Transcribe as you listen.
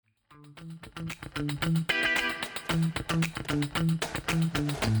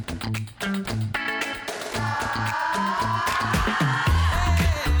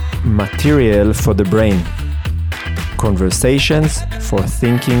Material for the brain. Conversations for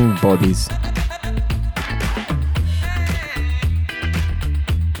thinking bodies.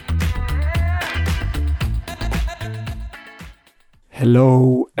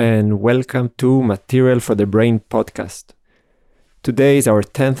 Hello and welcome to Material for the Brain podcast. Today is our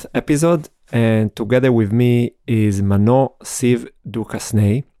 10th episode and together with me is Manon Siv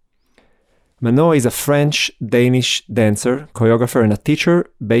Ducasnay. Manon is a French-Danish dancer, choreographer and a teacher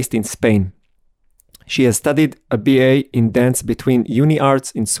based in Spain. She has studied a BA in dance between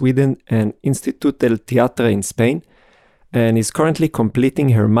UniArts in Sweden and Institut del Teatre in Spain and is currently completing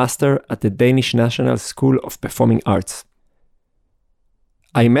her master at the Danish National School of Performing Arts.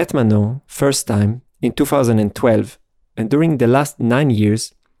 I met Manon first time in 2012 and during the last 9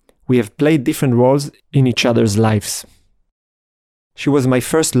 years we have played different roles in each other's lives. She was my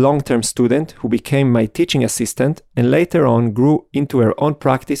first long-term student who became my teaching assistant and later on grew into her own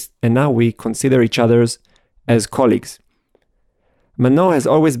practice, and now we consider each other as colleagues. Manon has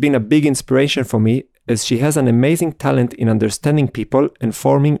always been a big inspiration for me as she has an amazing talent in understanding people and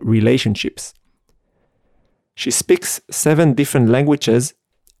forming relationships. She speaks 7 different languages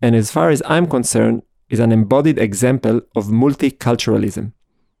and as far as I'm concerned is an embodied example of multiculturalism.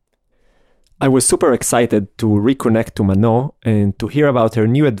 I was super excited to reconnect to Manon and to hear about her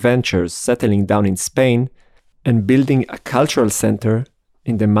new adventures settling down in Spain and building a cultural center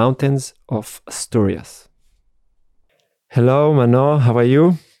in the mountains of Asturias. Hello, Manon. How are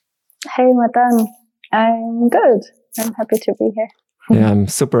you? Hey, Matan. I'm good. I'm happy to be here. Yeah, I'm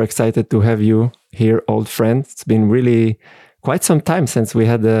super excited to have you here, old friend. It's been really quite some time since we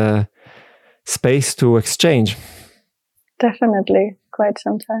had a space to exchange. Definitely. Quite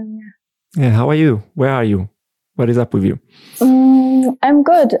some time, yeah. Yeah, how are you? Where are you? What is up with you? I'm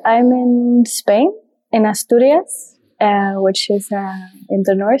good. I'm in Spain, in Asturias, which is in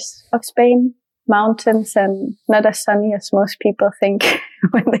the north of Spain. Mountains and not as sunny as most people think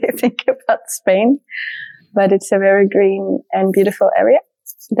when they think about Spain. But it's a very green and beautiful area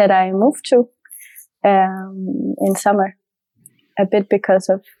that I moved to in summer. A bit because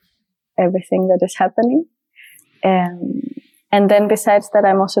of everything that is happening. And then besides that,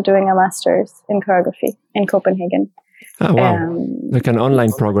 I'm also doing a master's in choreography in Copenhagen. Oh, wow. Like an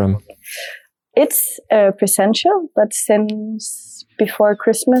online program. It's presential, but since before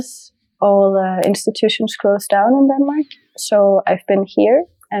Christmas, all institutions closed down in Denmark. So I've been here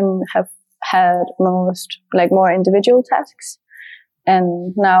and have had more individual tasks.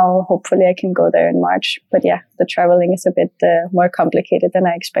 And now hopefully I can go there in March. But yeah, the traveling is a bit more complicated than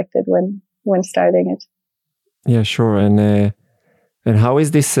I expected when starting it. Yeah, sure. And how is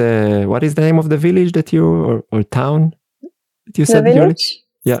this? What is the name of the village that you or town that you said? The village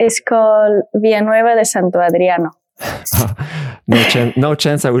is called Villanueva de Santo Adriano. No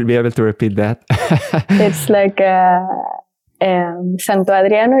chance I will be able to repeat that. It's like Santo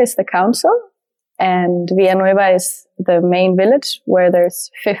Adriano is the council, and Villanueva is the main village where there's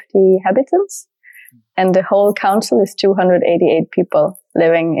 50 inhabitants, and the whole council is 288 people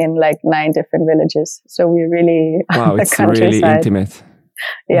living in 9 different villages. So we're really wow, it's really intimate.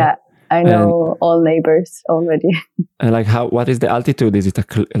 Yeah, I know all neighbors already. And what is the altitude? Is it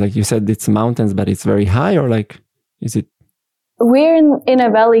like you said, it's mountains, but it's very high, or is it? We're in a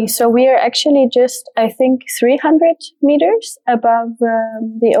valley, so we are actually just, I think, 300 meters above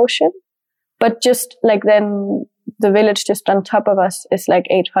the ocean. But just then the village just on top of us is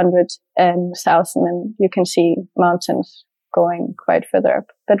 800 and 1,000, and you can see mountains going quite further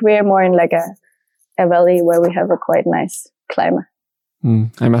up. But we are more in a valley where we have a quite nice climate.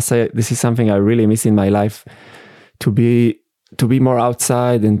 I must say, this is something I really miss in my life, to be more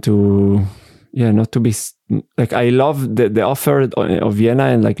outside and to, not to be, I love the offer of Vienna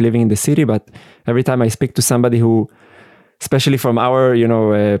and living in the city, but every time I speak to somebody who, especially from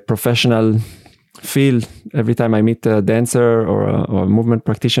our, professional field, every time I meet a dancer or a movement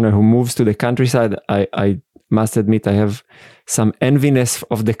practitioner who moves to the countryside, I must admit I have some enviness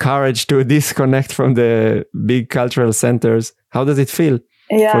of the courage to disconnect from the big cultural centers. How does it feel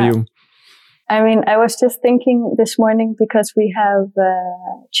for you? I mean, I was just thinking this morning because we have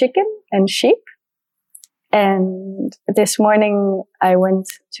chicken and sheep. And this morning I went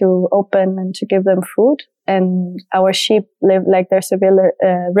to open and to give them food. And our sheep live there's a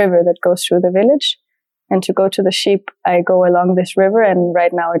river that goes through the village. And to go to the sheep, I go along this river. And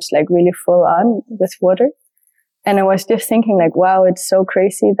right now it's really full on with water. And I was just thinking wow, it's so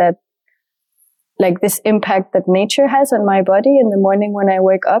crazy that this impact that nature has on my body in the morning when I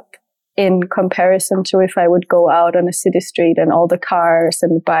wake up. in comparison to if I would go out on a city street and all the cars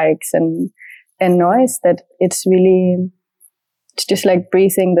and bikes and noise, that it's just like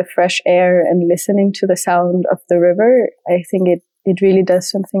breathing the fresh air and listening to the sound of the river. I think it really does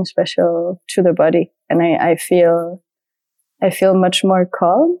something special to the body. And I feel much more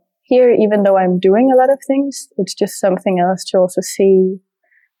calm here, even though I'm doing a lot of things. It's just something else to also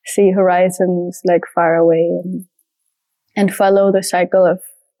see horizons like far away and follow the cycle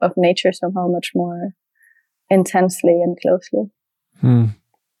of nature somehow much more intensely and closely.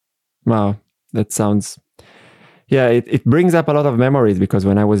 Wow, that sounds... Yeah, it brings up a lot of memories, because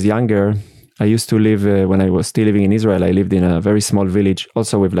when I was younger, I used to live, when I was still living in Israel, I lived in a very small village,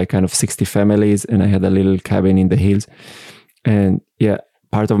 also with like kind of 60 families, and I had a little cabin in the hills. And yeah,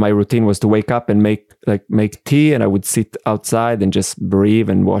 part of my routine was to wake up and make tea, and I would sit outside and just breathe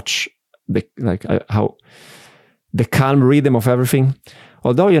and watch how the calm rhythm of everything.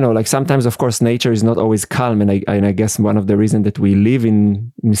 Although, like sometimes, of course, nature is not always calm. And I guess one of the reasons that we live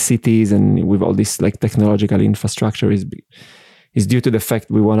in cities and with all this like technological infrastructure is due to the fact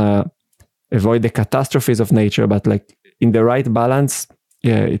we want to avoid the catastrophes of nature. But like in the right balance,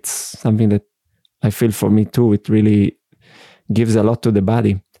 yeah, it's something that I feel for me too. It really gives a lot to the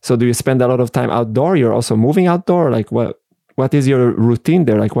body. So do you spend a lot of time outdoor? You're also moving outdoor? Like what is your routine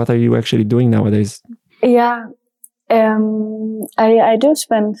there? Like what are you actually doing nowadays? Yeah. I do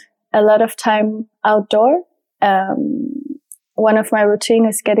spend a lot of time outdoor. One of my routine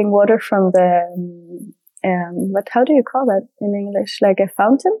is getting water from the, how do you call that in English? Like a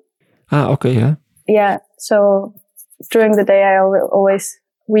fountain? Okay, yeah. Yeah. So during the day,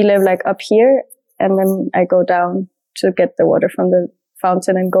 we live like up here, and then I go down to get the water from the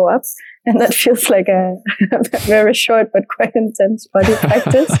fountain and go up. And that feels like a very short but quite intense body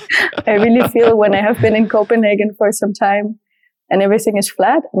practice. I really feel when I have been in Copenhagen for some time and everything is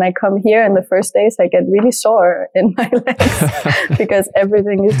flat, and I come here, and the first days I get really sore in my legs because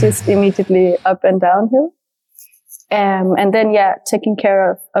everything is just immediately up and downhill. And then, yeah, taking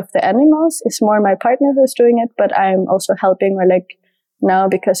care of the animals is more my partner who's doing it, but I'm also helping, or like now,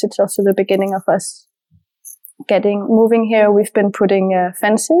 because it's also the beginning of us moving here, we've been putting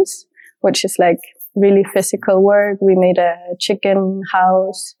fences, which is like really physical work. We made a chicken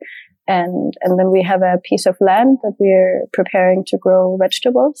house, and then we have a piece of land that we're preparing to grow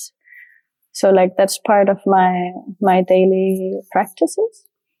vegetables. So like that's part of my daily practices.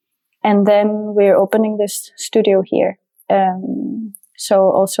 And then we're opening this studio here.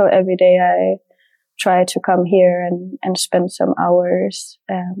 So also every day I try to come here and spend some hours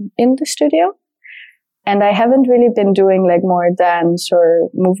in the studio. And I haven't really been doing like more dance or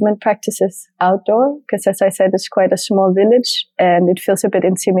movement practices outdoor, because as I said, it's quite a small village and it feels a bit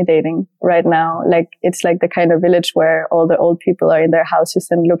intimidating right now. Like it's like the kind of village where all the old people are in their houses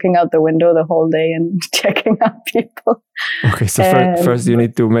and looking out the window the whole day and checking out people. Okay, so first you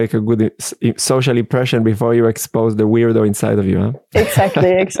need to make a good social impression before you expose the weirdo inside of you, huh?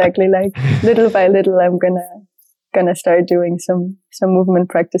 Exactly. Like little by little, I'm gonna start doing some movement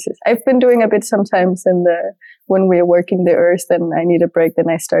practices. I've been doing a bit sometimes when we're working the earth and I need a break, then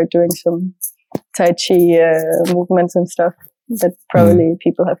I start doing some Tai Chi movements and stuff that probably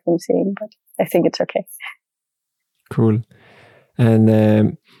people have been seeing, but I think it's okay. Cool.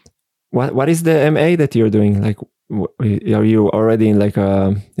 And what is the MA that you're doing? Like, are you already in like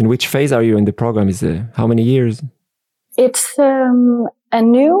in which phase are you in the program? Is it how many years? It's a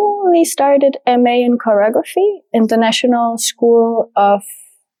newly started MA in choreography in the National School of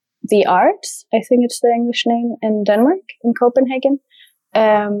the Arts. I think it's the English name, in Denmark, in Copenhagen.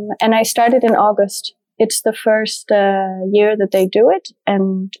 And I started in August. It's the first year that they do it,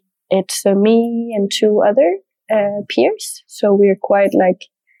 and it's me and two other peers. So we're quite like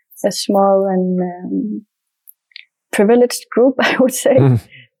a small and privileged group, I would say.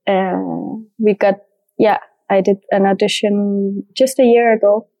 I did an audition just a year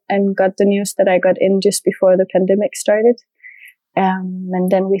ago and got the news that I got in just before the pandemic started. And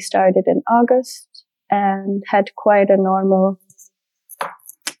then we started in August and had quite a normal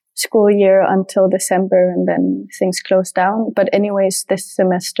school year until December, and then things closed down. But anyways, this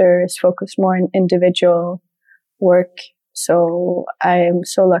semester is focused more on individual work. So I am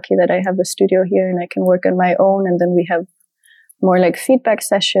so lucky that I have a studio here and I can work on my own. And then we have more like feedback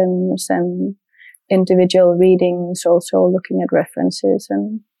sessions and individual readings, also looking at references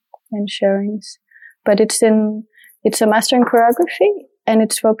and sharings. But it's a master in choreography, and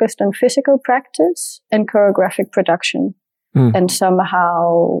it's focused on physical practice and choreographic production. And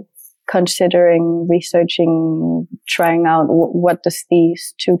somehow considering, researching, trying out what does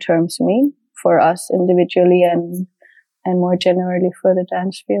these two terms mean for us individually and more generally for the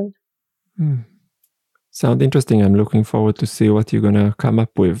dance field. Sound interesting. I'm looking forward to see what you're gonna come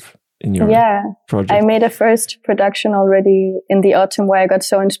up with in your project. I made a first production already in the autumn where I got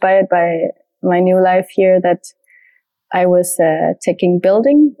so inspired by my new life here that I was taking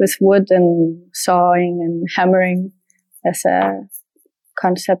building with wood and sawing and hammering as a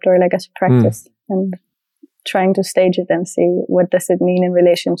concept or like as a practice and trying to stage it and see what does it mean in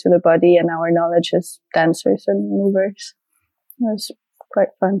relation to the body and our knowledge as dancers and movers. It was quite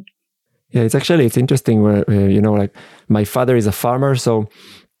fun. Yeah, it's interesting where, like my father is a farmer, so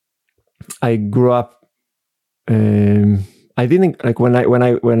I grew up, I didn't like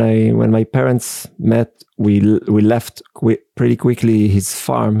when my parents met, we left pretty quickly his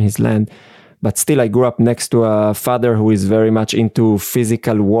farm, his land, but still I grew up next to a father who is very much into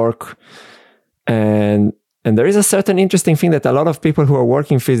physical work, and there is a certain interesting thing that a lot of people who are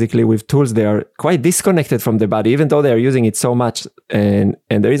working physically with tools, they are quite disconnected from the body, even though they are using it so much, and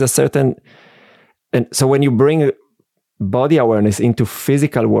there is a certain, and so when you bring body awareness into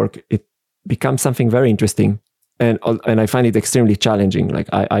physical work, it becomes something very interesting. And I find it extremely challenging. Like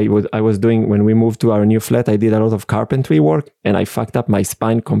I was doing, when we moved to our new flat, I did a lot of carpentry work and I fucked up my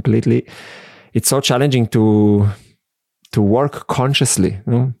spine completely. It's so challenging to work consciously.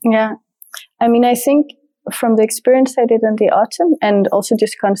 Yeah. I mean, I think from the experience I did in the autumn and also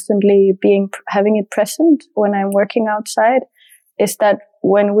just constantly having it present when I'm working outside, is that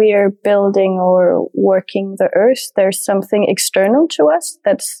when we are building or working the earth, there's something external to us.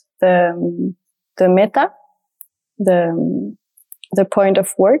 That's the meta, the point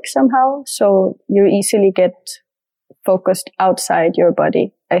of work somehow. So you easily get focused outside your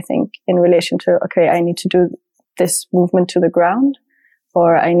body, I think, in relation to, okay, I need to do this movement to the ground,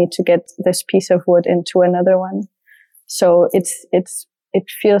 or I need to get this piece of wood into another one. So it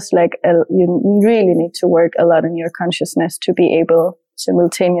feels like you really need to work a lot in your consciousness to be able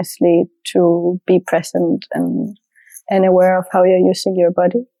simultaneously to be present and aware of how you're using your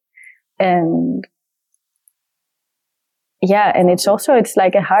body. And yeah, and it's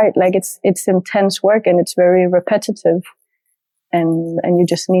like a hard, like it's intense work and it's very repetitive and you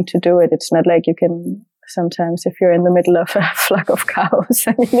just need to do it. It's not like you can, sometimes if you're in the middle of a flock of cows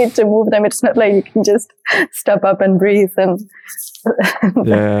and you need to move them, it's not like you can just stop up and breathe and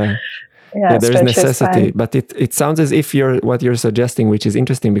yeah, there is necessity. But it sounds as if what you're suggesting, which is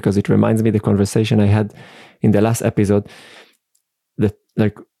interesting because it reminds me the conversation I had in the last episode, that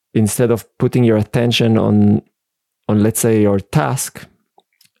like instead of putting your attention on let's say your task,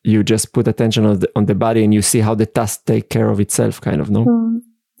 you just put attention on the body and you see how the task take care of itself, kind of, no?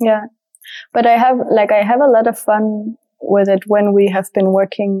 Yeah. But I have a lot of fun with it when we have been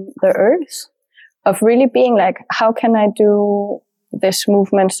working the earth, of really being like, how can I do this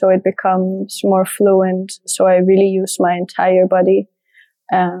movement so it becomes more fluent, so I really use my entire body.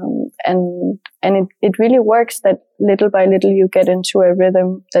 And it really works that little by little you get into a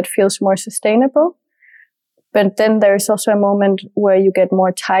rhythm that feels more sustainable. But then there's also a moment where you get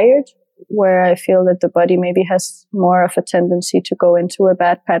more tired, where I feel that the body maybe has more of a tendency to go into a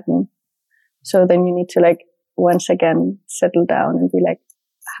bad pattern. So then you need to like once again settle down and be like,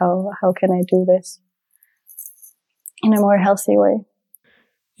 how can I do this in a more healthy way?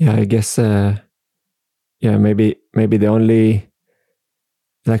 Yeah, I guess maybe the only,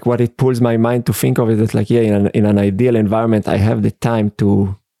 like, what it pulls my mind to think of it is like, in an ideal environment I have the time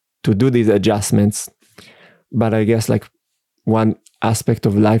to do these adjustments. But I guess like one aspect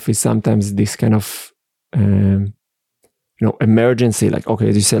of life is sometimes this kind of emergency, like, okay,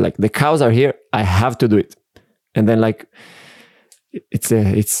 as you said, like the cows are here, I have to do it. And then like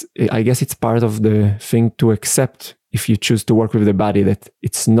I guess it's part of the thing to accept, if you choose to work with the body, that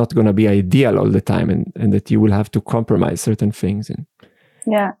it's not going to be ideal all the time, and that you will have to compromise certain things. And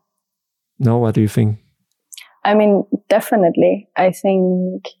yeah. No, what do you think? I mean, definitely. I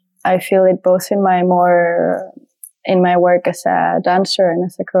think I feel it both in my work as a dancer and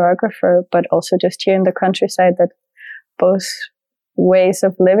as a choreographer, but also just here in the countryside, that both ways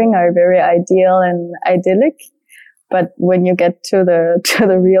of living are very ideal and idyllic. But when you get to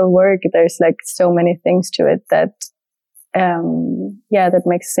the real work, there's like so many things to it that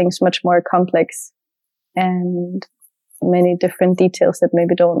makes things much more complex, and many different details that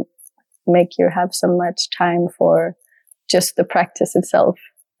maybe don't make you have so much time for just the practice itself.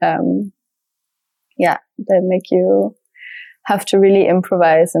 That make you have to really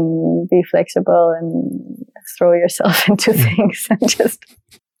improvise and be flexible and throw yourself into things and just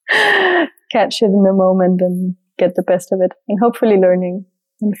catch it in the moment and get the best of it, and hopefully learning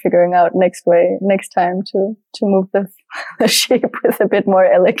and figuring out next time to move the shape with a bit more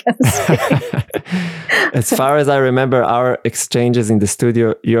elegance. As far as I remember our exchanges in the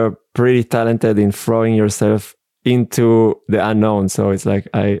studio, you're pretty talented in throwing yourself into the unknown. So it's like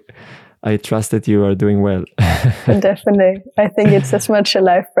I trust that you are doing well. Definitely. I think it's as much a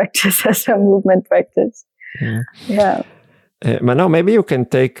life practice as a movement practice. Yeah. Mano, maybe you can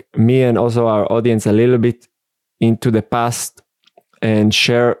take me and also our audience a little bit into the past and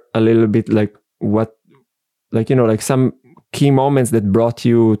share a little bit like some key moments that brought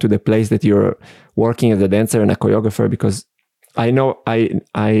you to the place that you're working as a dancer and a choreographer, because I know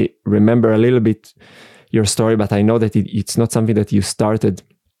I remember a little bit your story, but I know that it's not something that you started.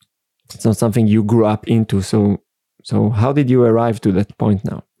 It's not something you grew up into. So how did you arrive to that point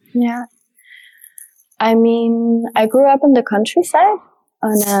now? Yeah. I mean, I grew up in the countryside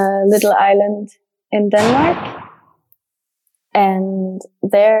on a little island in Denmark. And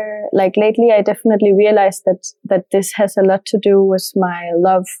there, like lately, I definitely realized that this has a lot to do with my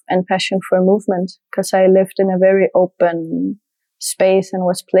love and passion for movement, because I lived in a very open space and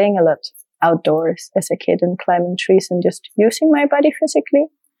was playing a lot outdoors as a kid and climbing trees and just using my body physically.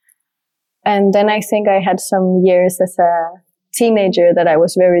 And then I think I had some years as a teenager that I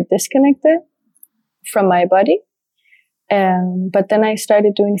was very disconnected from my body. But then I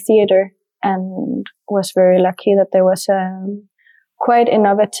started doing theater and was very lucky that there was a quite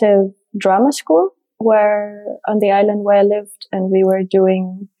innovative drama school on the island where I lived, and we were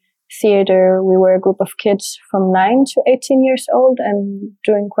doing theater. We were a group of kids from 9 to 18 years old and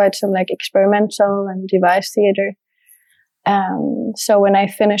doing quite some like experimental and device theater. So when I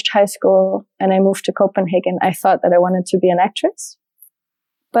finished high school and I moved to Copenhagen, I thought that I wanted to be an actress.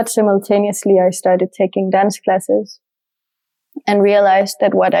 But simultaneously, I started taking dance classes and realized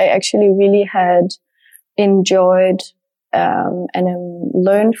that what I actually really had enjoyed and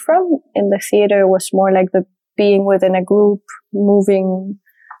learned from in the theater was more like the being within a group, moving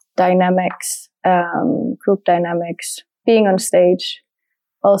dynamics, group dynamics, being on stage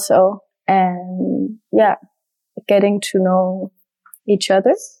also, and getting to know each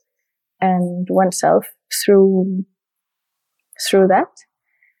other and oneself through that.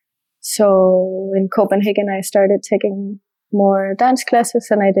 So in Copenhagen, I started taking more dance classes,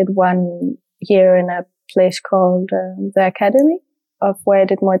 and I did 1 year in a place called the Academy, where I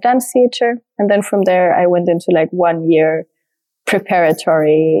did more dance theater. And then from there, I went into like 1 year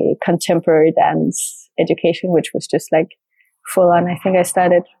preparatory contemporary dance education, which was just like full on. I think I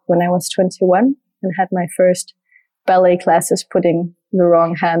started when I was 21 and had my first ballet classes, putting the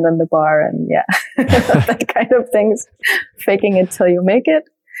wrong hand on the bar and that kind of things, faking it till you make it.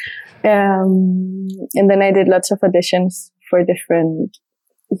 And then I did lots of auditions for different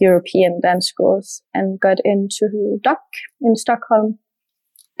European dance schools and got into DOC in Stockholm,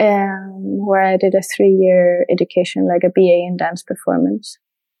 where I did a 3-year education, like a BA in dance performance.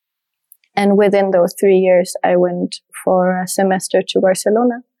 And within those 3 years, I went for a semester to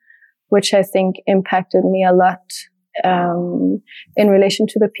Barcelona, which I think impacted me a lot in relation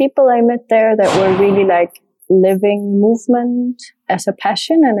to the people I met there that were really like living movement as a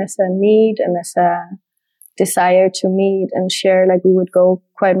passion and as a need and as a desire to meet and share. Like we would go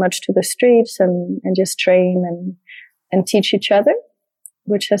quite much to the streets and just train and teach each other,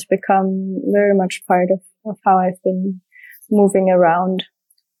 which has become very much part of how I've been moving around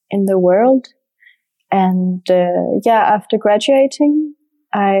in the world. And after graduating,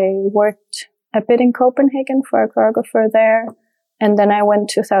 I worked a bit in Copenhagen for a choreographer there. And then I went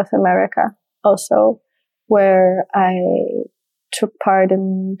to South America also, where I took part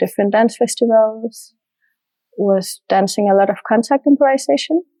in different dance festivals, was dancing a lot of contact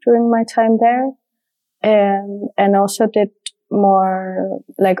improvisation during my time there, and also did more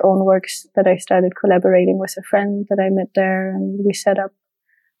like own works that I started collaborating with a friend that I met there, and we set up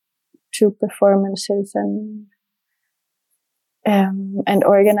 2 performances and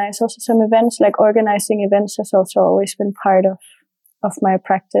organize also some events. Like organizing events has also always been part of my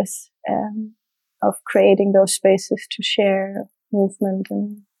practice, of creating those spaces to share movement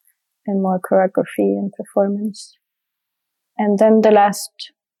and more choreography and performance. And then the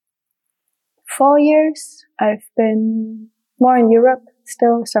last 4 years, I've been more in Europe,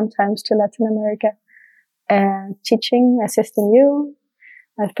 still sometimes to Latin America, teaching, assisting you.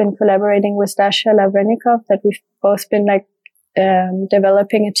 I've been collaborating with Dasha Lavrenikov, that we've both been like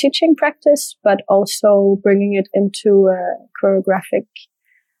developing a teaching practice, but also bringing it into choreographic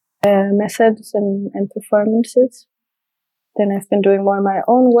methods and performances. Then I've been doing more of my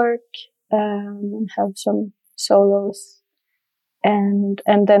own work, and have some solos. And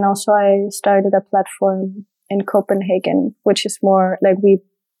then also I started a platform in Copenhagen, which is more like we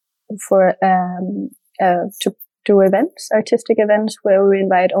to do events, artistic events, where we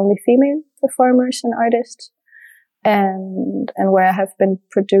invite only female performers and artists, and where I have been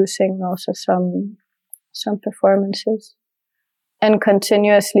producing also some performances, and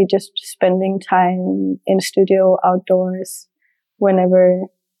continuously just spending time in studio outdoors whenever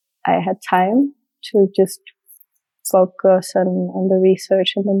I had time to just focus on the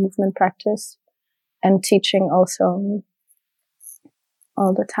research and the movement practice, and teaching also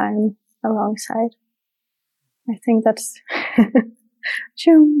all the time alongside. I think that's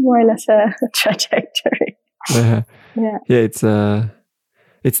more or less a trajectory. Yeah,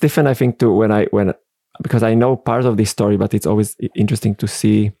 it's different. I think too because I know part of this story, but it's always interesting to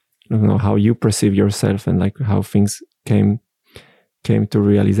see, how you perceive yourself and like how things came to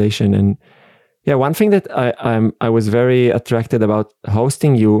realization. And yeah, one thing that I was very attracted about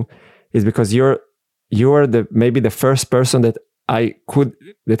hosting you is because you're maybe the first person that I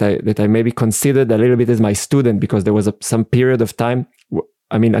maybe considered a little bit as my student, because there was some period of time.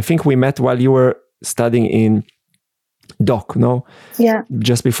 I mean, I think we met while you were studying in DOC, no? Yeah.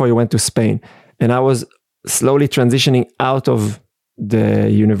 Just before you went to Spain. And I was slowly transitioning out of the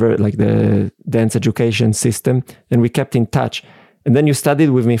like the dance education system, and we kept in touch. And then you studied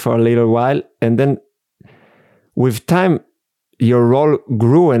with me for a little while, and then with time, your role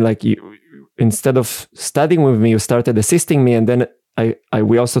grew, and like instead of studying with me, you started assisting me, and then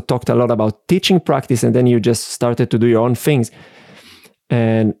we also talked a lot about teaching practice, and then you just started to do your own things.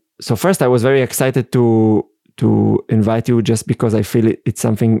 And so first, I was very excited to invite you, just because I feel it's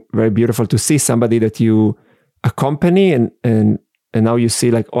something very beautiful to see somebody that you accompany, and now you see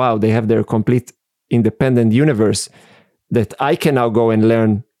like, wow, they have their complete independent universe that I can now go and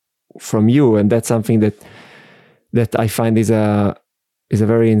learn from you, and that's something that I find is a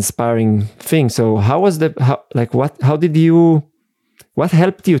very inspiring thing. So what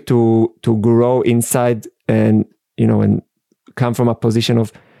helped you to grow inside, and and come from a position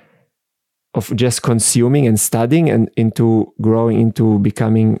of just consuming and studying, and into growing into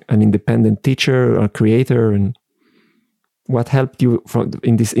becoming an independent teacher or creator? And what helped you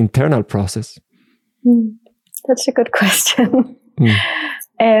in this internal process? That's a good question.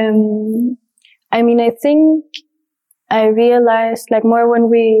 I mean, I think I realized like more when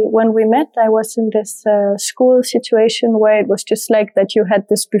we met, I was in this school situation where it was just like that you had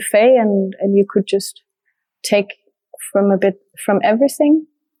this buffet and you could just take from everything.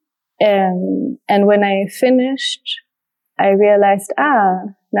 And when I finished, I realized,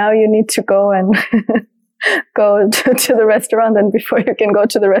 now you need to go and go to the restaurant. And before you can go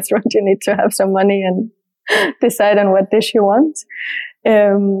to the restaurant, you need to have some money and decide on what dish you want.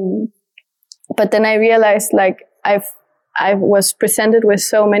 But then I realized like I was presented with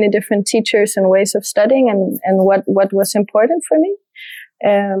so many different teachers and ways of studying and what was important for me.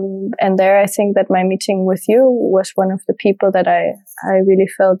 And there I think that my meeting with you was one of the people that I really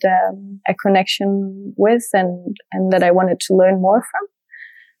felt a connection with and that I wanted to learn more from.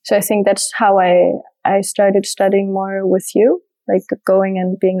 So I think that's how I started studying more with you, like going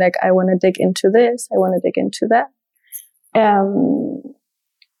and being like, I want to dig into this, I want to dig into that.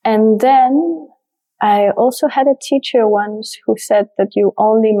 And then I also had a teacher once who said that you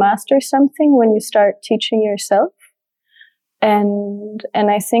only master something when you start teaching yourself. And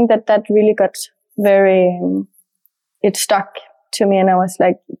I think that really got it stuck to me. And I was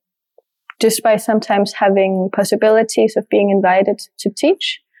like, just by sometimes having possibilities of being invited to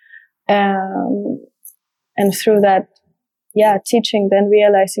teach, and through that, teaching, then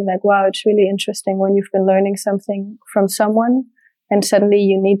realizing like, wow, it's really interesting when you've been learning something from someone and suddenly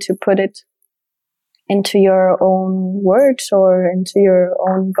you need to put it into your own words or into your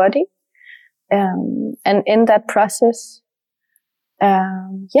own body. And in that process,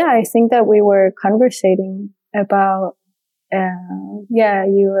 I think that we were conversating about,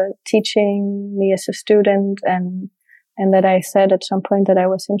 you were teaching me as a student and that I said at some point that I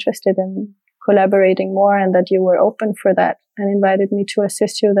was interested in collaborating more and that you were open for that and invited me to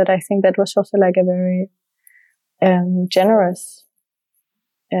assist you. That I think that was also like a very, generous,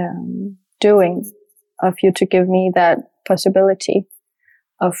 doing of you to give me that possibility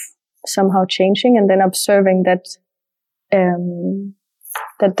of somehow changing and then observing that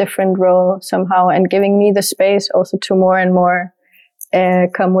different role somehow and giving me the space also to more and more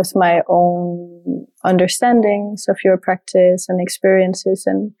come with my own understandings of your practice and experiences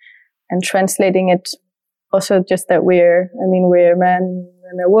and translating it also just that we're a man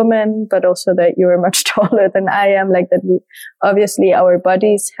and a woman, but also that you're much taller than I am, like that we obviously our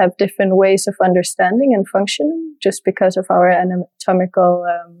bodies have different ways of understanding and functioning just because of our anatomical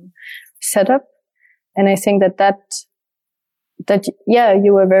setup. And I think that that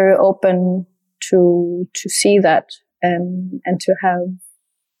you were very open to see that, and to have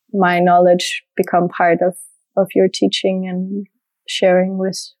my knowledge become part of your teaching and sharing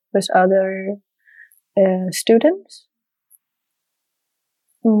with other students.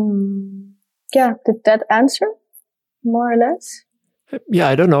 Yeah, did that answer more or less? Yeah,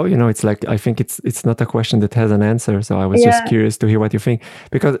 I don't know. It's like, I think it's not a question that has an answer. So I was just curious to hear what you think,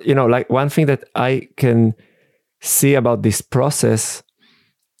 because like one thing that I can see about this process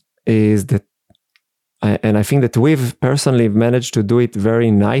is that, and I think that we've personally managed to do it very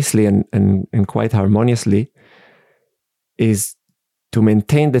nicely and quite harmoniously, is to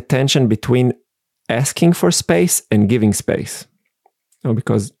maintain the tension between asking for space and giving space.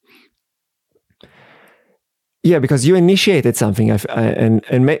 Because you initiated something,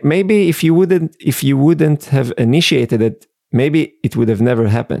 and maybe if you wouldn't have initiated it, maybe it would have never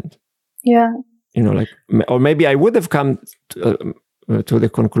happened. Yeah. Or maybe I would have come to the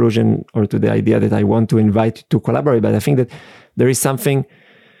conclusion or to the idea that I want to invite you to collaborate. But I think that there is something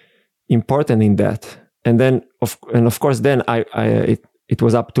important in that. And then, of course, then it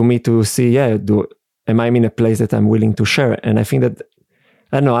was up to me to see, am I in a place that I'm willing to share? And I think that,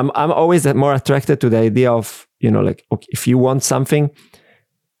 I don't know, I'm always more attracted to the idea of, like, okay, if you want something,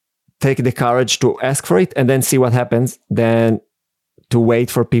 take the courage to ask for it and then see what happens, than to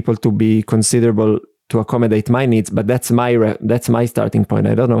wait for people to be considerable to accommodate my needs. But that's my starting point.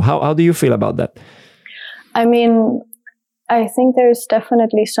 I don't know. How do you feel about that? I mean, I think there's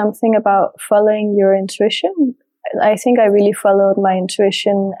definitely something about following your intuition. I think I really followed my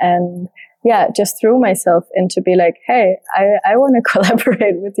intuition and just threw myself into be like, hey, I want to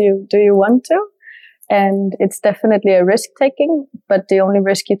collaborate with you. Do you want to? And it's definitely a risk taking, but the only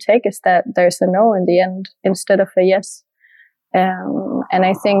risk you take is that there's a no in the end instead of a yes. And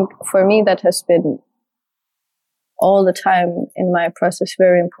I think for me, that has been all the time in my process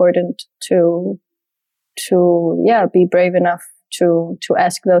very important to be brave enough to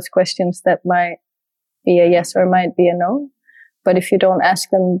ask those questions that might be a yes or might be a no. But if you don't ask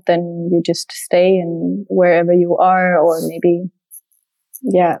them, then you just stay in wherever you are, or maybe,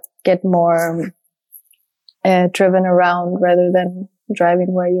 get more driven around rather than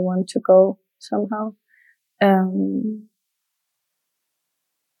driving where you want to go somehow.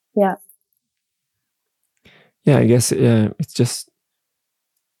 Yeah, I guess it's just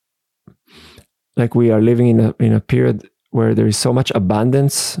like we are living in a period where there is so much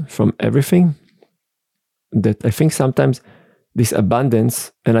abundance from everything, that I think sometimes this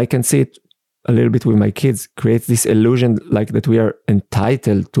abundance, and I can see it a little bit with my kids, creates this illusion like that we are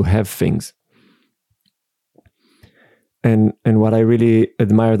entitled to have things. And what I really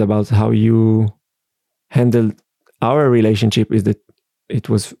admired about how you handled our relationship is that it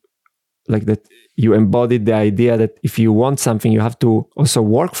was like that you embodied the idea that if you want something, you have to also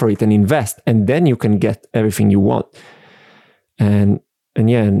work for it and invest, and then you can get everything you want. And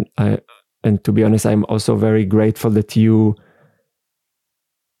to be honest, I'm also very grateful that you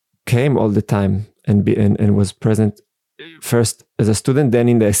came all the time and was present, first as a student, then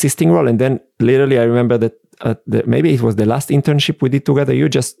in the assisting role, and then literally I remember that maybe it was the last internship we did together. You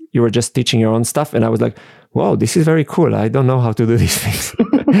were just teaching your own stuff, and I was like, "Wow, this is very cool. I don't know how to do these things."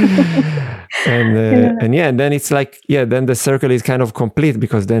 and then it's like, then the circle is kind of complete,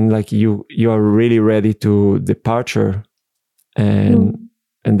 because then like you are really ready to departure, and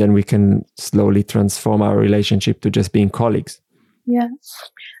then we can slowly transform our relationship to just being colleagues. Yeah,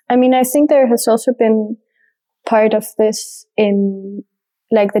 I mean, I think there has also been part of this in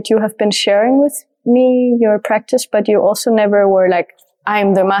like that you have been sharing with me your practice, but you also never were like,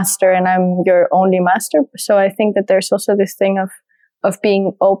 I'm the master and I'm your only master. So I think that there's also this thing of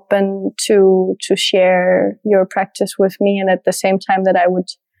being open to share your practice with me, and at the same time that I would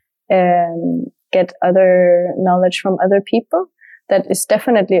get other knowledge from other people. That is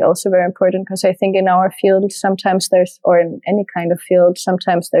definitely also very important, because I think in our field sometimes there's, or in any kind of field,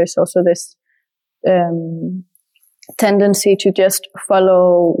 sometimes there's also this tendency to just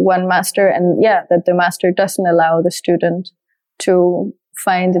follow one master, and that the master doesn't allow the student to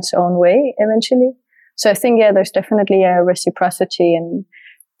find its own way eventually. So I think there's definitely a reciprocity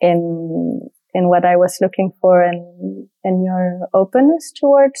in what I was looking for, and your openness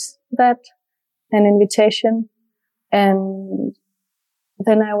towards that, an invitation. And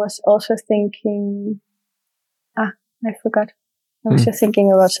then I was also thinking, I forgot. I was just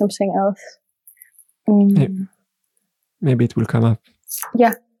thinking about something else. Maybe it will come up.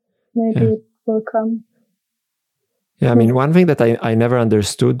 Yeah, maybe it will come. Yeah, I mean, one thing that I never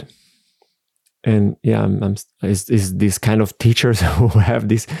understood, and is this kind of teachers who have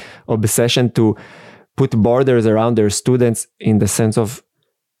this obsession to put borders around their students in the sense of,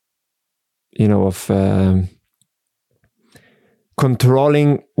 controlling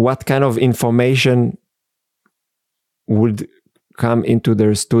what kind of information would come into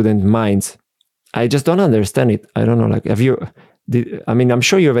their student minds. I just don't understand it. I don't know. Like, I'm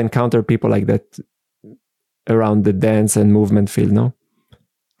sure you've encountered people like that around the dance and movement field, no?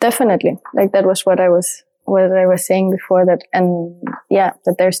 Definitely. Like, that was what I was saying before, that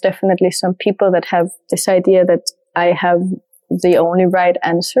there's definitely some people that have this idea that I have the only right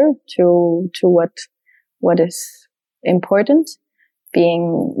answer to what is important,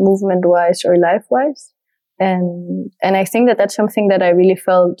 being movement wise or life wise. And I think that that's something that I really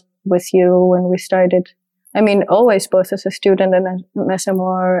felt with you when we started. I mean, always, both as a student and as a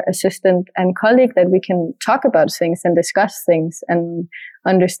more assistant and colleague, that we can talk about things and discuss things and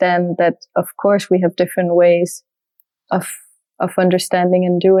understand that, of course, we have different ways of understanding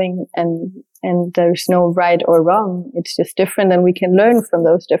and doing, and there's no right or wrong. It's just different, and we can learn from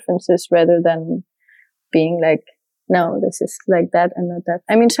those differences rather than being like, no, this is like that and not that.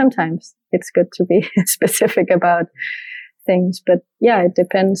 I mean, sometimes it's good to be specific about things, but yeah, it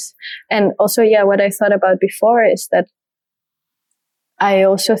depends. And also, what I thought about before is that I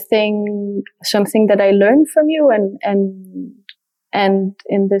also think something that I learned from you and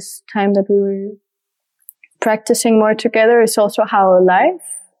in this time that we were practicing more together is also how life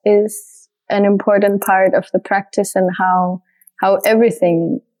is an important part of the practice, and how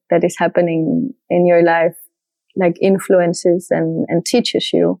everything that is happening in your life like influences and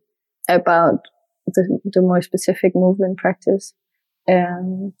teaches you about the more specific movement practice,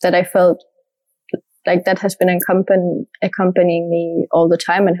 that I felt like that has been accompanying me all the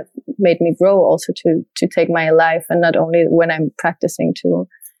time and have made me grow also to take my life, and not only when I'm practicing to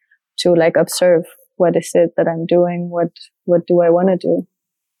like observe what is it that I'm doing, what do I want to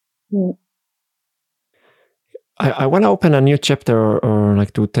do. I want to open a new chapter, or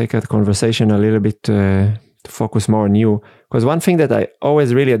like to take a conversation a little bit to focus more on you, because one thing that I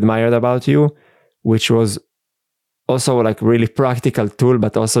always really admired about you, which was also like really practical tool,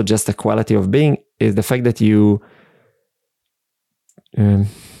 but also just the quality of being, is the fact that you,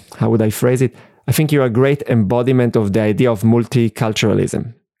 how would I phrase it? I think you're a great embodiment of the idea of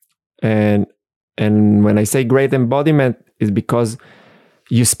multiculturalism. And when I say great embodiment, is because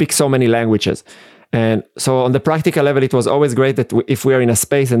you speak so many languages. And so on the practical level, it was always great that if we are in a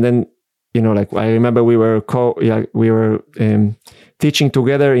space, and then, like I remember we were teaching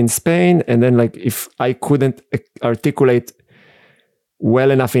together in Spain, and then like if I couldn't articulate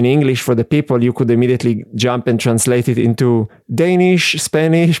well enough in English for the people, you could immediately jump and translate it into Danish,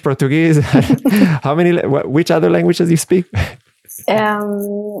 Spanish, Portuguese. Which other languages you speak?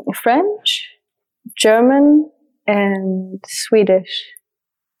 French, German, and Swedish.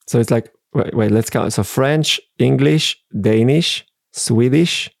 So it's like, wait, let's count. So French, English, Danish,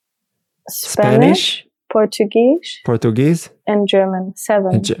 Swedish, Spanish, Portuguese, and German.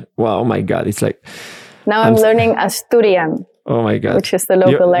 7. Wow, oh my God. It's like... Now I'm learning Asturian. Oh my God. Which is the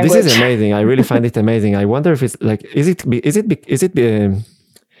local language. This is amazing. I really find it amazing. I wonder if it's like, is it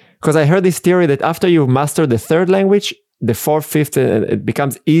because I heard this theory that after you master the third language, the fourth, fifth, it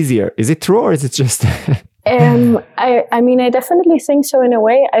becomes easier. Is it true, or is it just... I mean, I definitely think so in a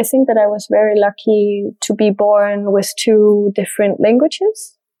way. I think that I was very lucky to be born with 2 different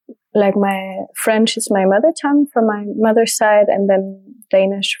languages. Like my French is my mother tongue from my mother's side, and then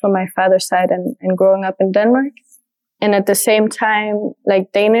Danish from my father's side, and growing up in Denmark. And at the same time,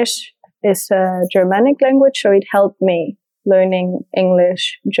 like Danish is a Germanic language, so it helped me learning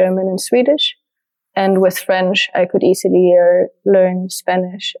English, German, and Swedish. And with French, I could easily learn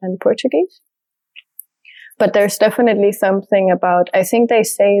Spanish and Portuguese. But there's definitely something about, I think they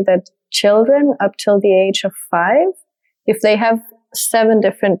say that children up till the age of 5, if they have 7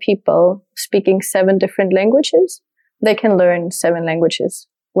 different people speaking 7 different languages, they can learn 7 languages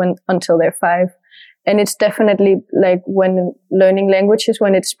until they're 5. And it's definitely like when learning languages,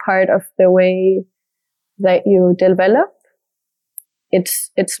 when it's part of the way that you develop,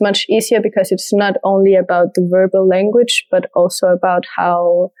 it's much easier, because it's not only about the verbal language, but also about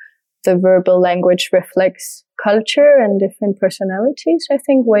how the verbal language reflects culture and different personalities. I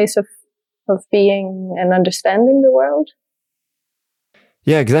think ways of being and understanding the world.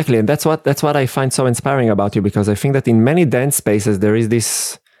 Yeah, exactly. And that's what I find so inspiring about you, because I think that in many dance spaces, there is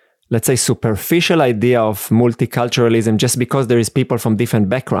this, let's say, superficial idea of multiculturalism just because there is people from different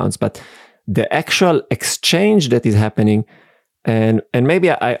backgrounds, but the actual exchange that is happening, and maybe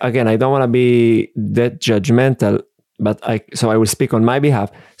I don't want to be that judgmental, but I will speak on my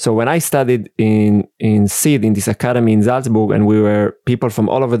behalf. So when I studied in SID, in this academy in Salzburg, and we were people from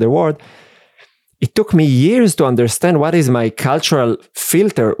all over the world, it took me years to understand what is my cultural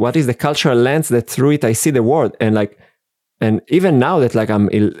filter, what is the cultural lens that through it I see the world. And even now that like I'm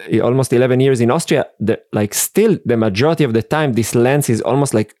almost 11 years in Austria, like still the majority of the time, this lens is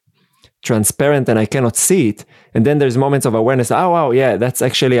almost like transparent and I cannot see it. And then there's moments of awareness. Oh, wow, yeah, that's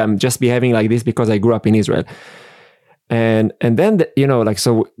actually, I'm just behaving like this because I grew up in Israel. And then, you know, like,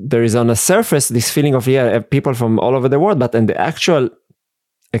 so there is on the surface, this feeling of, yeah, people from all over the world, but in the actual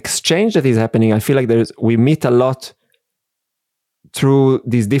exchange that is happening, I feel like we meet a lot through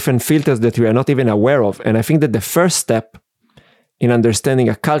these different filters that we are not even aware of. And I think that the first step in understanding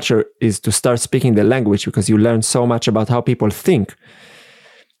a culture is to start speaking the language, because you learn so much about how people think.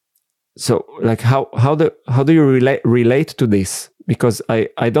 So like how do you relate to this? Because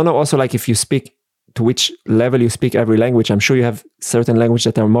I don't know also like if you speak, to which level you speak every language. I'm sure you have certain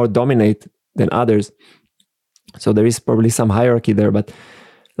languages that are more dominant than others. So there is probably some hierarchy there, but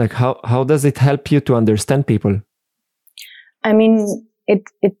like how does it help you to understand people? I mean, it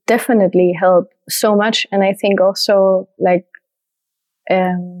definitely helped so much. And I think also like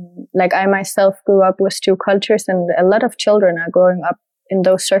I myself grew up with two cultures, and a lot of children are growing up in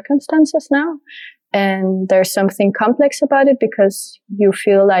those circumstances now. And there's something complex about it, because you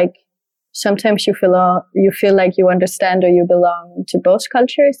feel like sometimes you feel like you understand or you belong to both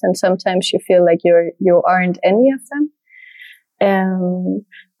cultures, and sometimes you feel like you aren't any of them.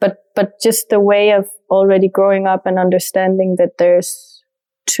 But just the way of already growing up and understanding that there's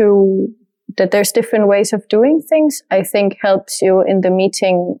different ways of doing things, I think helps you in the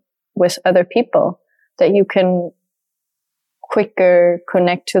meeting with other people, that you can quicker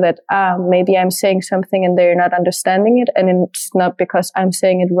connect to that. Maybe I'm saying something and they're not understanding it, and it's not because I'm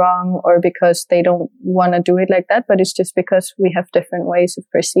saying it wrong or because they don't want to do it like that, but it's just because we have different ways of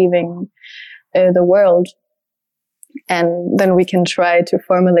perceiving the world. And then we can try to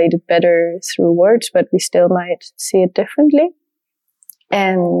formulate it better through words, but we still might see it differently.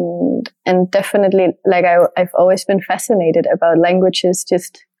 And definitely, like I've always been fascinated about languages.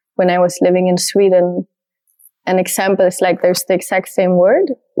 Just when I was living in Sweden, an example is like there's the exact same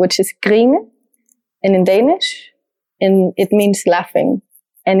word, which is grine, and in Danish, and it means laughing,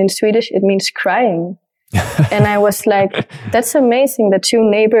 and in Swedish it means crying. And I was like, that's amazing that two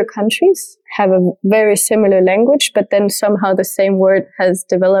neighbor countries have a very similar language, but then somehow the same word has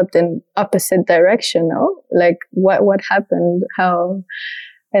developed in opposite direction. No? Like what happened? How?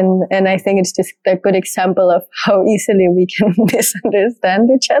 And I think it's just a good example of how easily we can misunderstand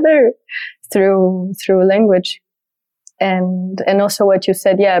each other through language. And also what you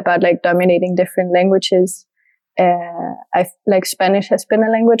said, yeah, about like dominating different languages. Like Spanish has been a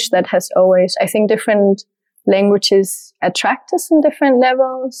language that has always, I think different languages attract us in different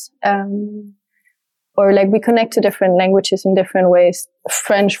levels. Or like we connect to different languages in different ways.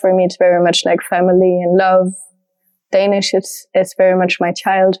 French for me, it's very much like family and love. Danish, it's very much my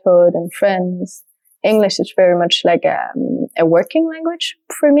childhood and friends. English is very much like a working language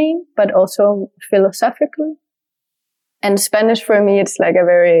for me, but also philosophically. And Spanish for me, it's like a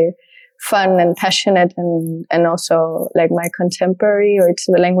very fun and passionate and also like my contemporary, or it's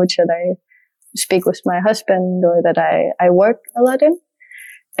the language that I speak with my husband or that I work a lot in.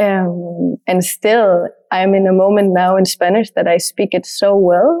 And still I'm in a moment now in Spanish that I speak it so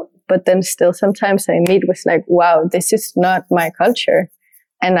well, but then still sometimes I meet with like, wow, this is not my culture.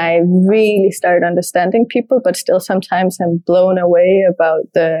 And I really start understanding people, but still sometimes I'm blown away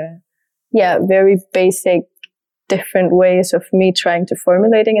about the, very basic different ways of me trying to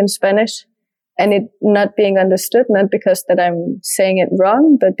formulating in Spanish, and it not being understood, not because that I'm saying it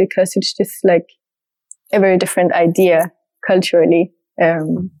wrong, but because it's just like a very different idea culturally.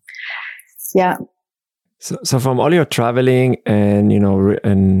 So from all your traveling and, you know,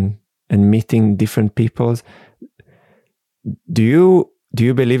 and meeting different peoples, do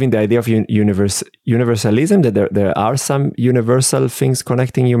you believe in the idea of universalism, that there are some universal things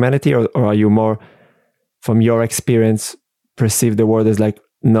connecting humanity, or are you more, from your experience, perceive the world as like,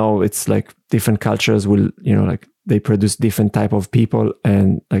 no, it's like different cultures will, you know, like they produce different type of people,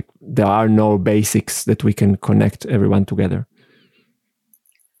 and like there are no basics that we can connect everyone together?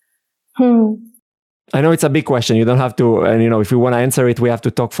 I know it's a big question. You don't have to, and you know, if you want to answer it, we have to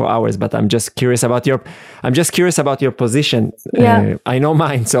talk for hours. But I'm just curious about your position. Yeah. I know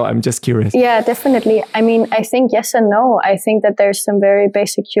mine, so I'm just curious. Yeah, definitely. I mean, I think yes and no. I think that there's some very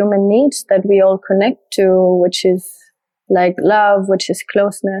basic human needs that we all connect to, which is like love, which is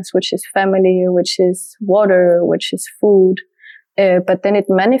closeness, which is family, which is water, which is food. But then it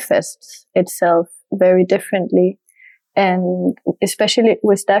manifests itself very differently. And especially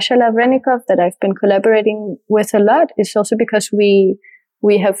with Dasha Lavrenikov, that I've been collaborating with a lot, is also because we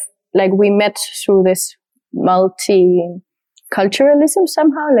have like we met through this multiculturalism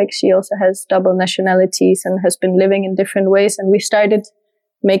somehow. Like she also has double nationalities and has been living in different ways. And we started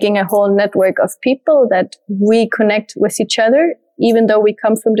making a whole network of people that we connect with each other, even though we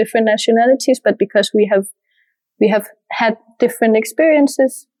come from different nationalities, but because we have had different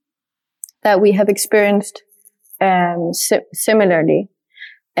experiences that we have experienced similarly.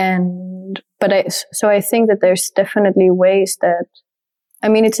 So I think that there's definitely ways that, I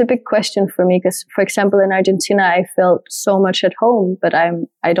mean, it's a big question for me because, for example, in Argentina, I felt so much at home, but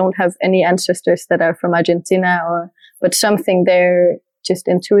I don't have any ancestors that are from Argentina, but something there just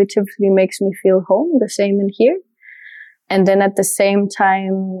intuitively makes me feel home, the same in here. And then at the same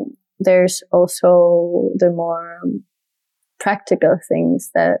time, there's also the more practical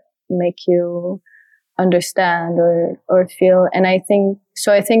things that make you understand or feel. And I think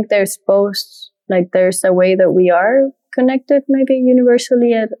there's both, like there's a way that we are connected maybe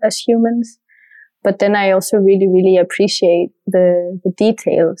universally as humans, but then I also really, really appreciate the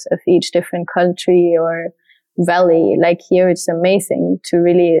details of each different country or valley. Like here, it's amazing to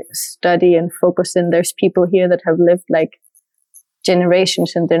really study and focus in. There's people here that have lived like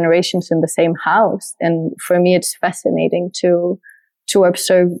generations and generations in the same house. And for me, it's fascinating to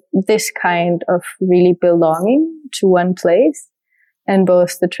observe this kind of really belonging to one place, and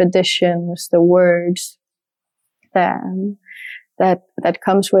both the traditions, the words that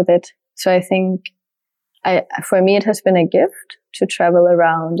comes with it. So I think for me, it has been a gift to travel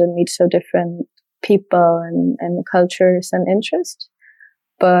around and meet so different people and cultures and interests.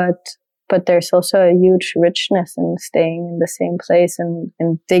 But there's also a huge richness in staying in the same place and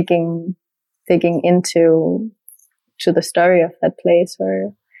digging into the story of that place,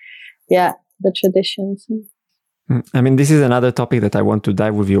 or the traditions. I mean, this is another topic that I want to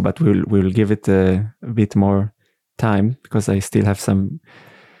dive with you, but we'll give it a bit more time because I still have some.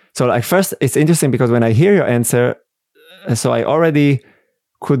 So like first, it's interesting because when I hear your answer, so I already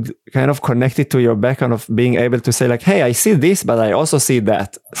could kind of connect it to your background of being able to say like, hey, I see this, but I also see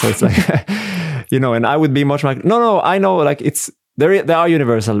that. So it's like, and I would be much more like, no, I know, like there are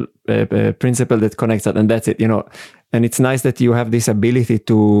universal principles that connects that, and that's it, And it's nice that you have this ability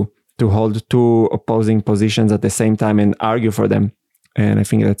to hold two opposing positions at the same time and argue for them. And I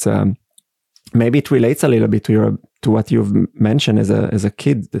think that's maybe it relates a little bit to what you've mentioned as a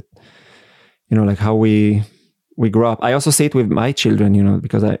kid, that like how we grow up. I also see it with my children,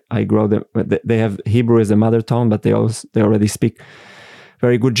 because I grow them. They have Hebrew as a mother tongue, but they already speak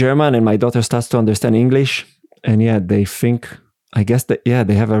very good German, and my daughter starts to understand English. And they think, I guess that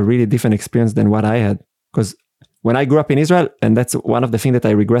they have a really different experience than what I had, because when I grew up in Israel, and that's one of the things that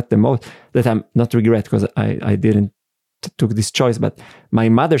I regret the most, that I'm not regret because I didn't took this choice, but my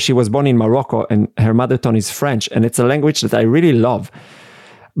mother, she was born in Morocco and her mother tongue is French, and it's a language that I really love.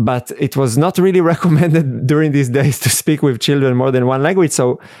 But it was not really recommended during these days to speak with children more than one language.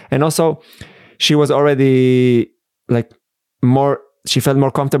 So, and also she was already she felt more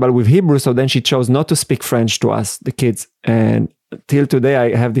comfortable with Hebrew. So then she chose not to speak French to us, the kids. And till today,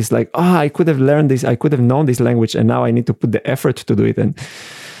 I have this I could have learned this, I could have known this language, and now I need to put the effort to do it.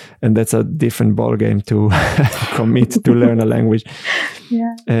 And that's a different ball game to commit to learn a language.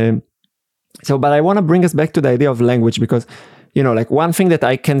 Yeah. But I want to bring us back to the idea of language, because one thing that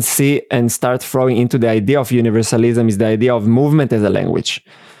I can see and start throwing into the idea of universalism is the idea of movement as a language.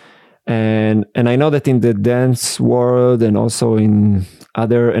 And I know that in the dance world and also in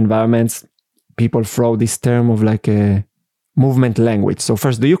other environments, people throw this term of like a movement language. So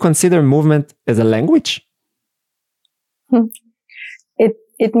first, do you consider movement as a language?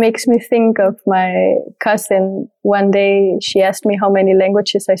 It makes me think of my cousin. One day she asked me how many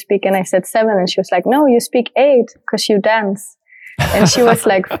languages I speak, and I said 7, and she was like, no, you speak 8 because you dance. And she was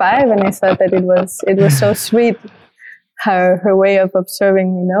like 5, and I thought that it was so sweet, her way of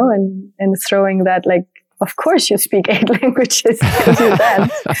observing me, and throwing that, like, of course you speak 8 languages because you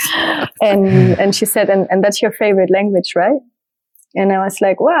dance. And she said, and that's your favorite language, right? And I was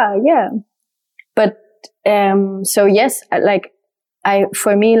like, wow, yeah. But so yes,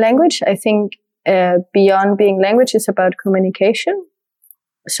 for me, language, I think beyond being language is about communication.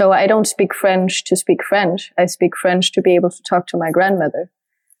 So I don't speak French to speak French. I speak French to be able to talk to my grandmother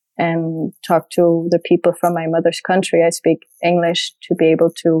and talk to the people from my mother's country. I speak English to be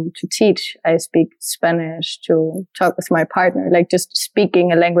able to teach. I speak Spanish to talk with my partner. Like just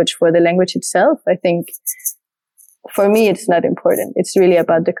speaking a language for the language itself, I think for me, it's not important. It's really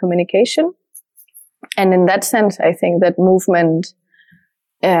about the communication. And in that sense, I think that movement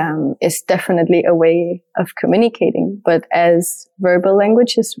is definitely a way of communicating. But as verbal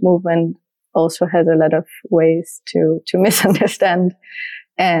languages, movement also has a lot of ways to misunderstand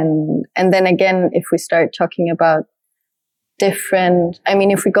And then again, if we start talking about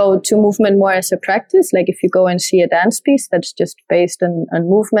if we go to movement more as a practice, like if you go and see a dance piece that's just based on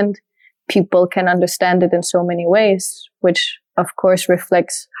movement, people can understand it in so many ways, which of course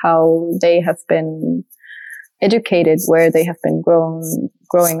reflects how they have been educated, where they have been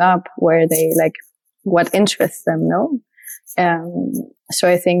growing up, where they like, what interests them, no? So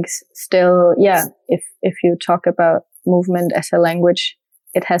I think still, if you talk about movement as a language,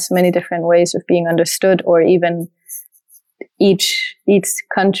 it has many different ways of being understood, or even each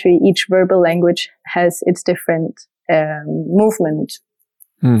country, each verbal language has its different movement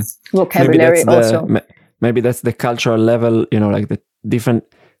vocabulary also. Maybe that's the cultural level, like the different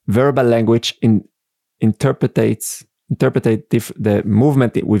verbal language interpret the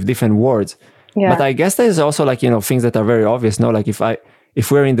movement with different words. Yeah. But I guess there's also like, things that are very obvious, no? Like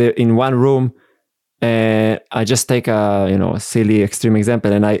if we're in one room, I just take a silly extreme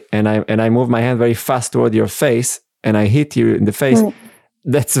example, and I move my hand very fast toward your face, and I hit you in the face.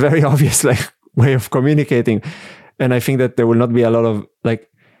 That's very obvious, like, way of communicating. And I think that there will not be a lot of like,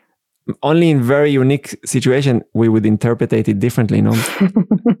 only in very unique situation we would interpret it differently, no?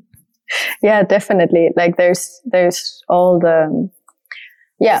 Yeah, definitely. Like there's all the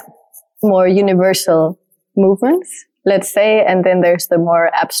more universal movements, let's say, and then there's the more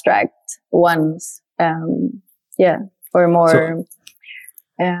abstract ones, or more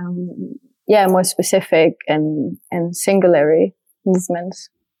more specific and singular movements.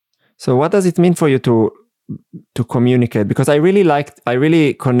 So what does it mean for you to communicate? Because I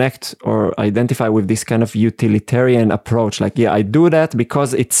really connect or identify with this kind of utilitarian approach. Like, I do that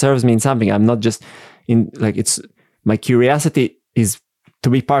because it serves me in something. I'm not just it's my curiosity is to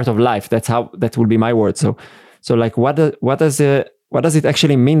be part of life. That will be my word. So like, what does it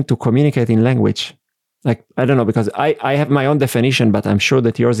actually mean to communicate in language? Like, I don't know, because I have my own definition, but I'm sure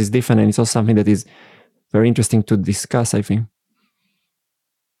that yours is different, and it's also something that is very interesting to discuss, I think.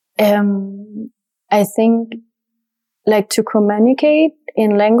 I think, like, to communicate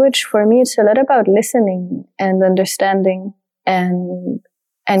in language, for me, it's a lot about listening and understanding and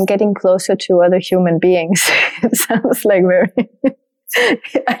getting closer to other human beings. It sounds like very,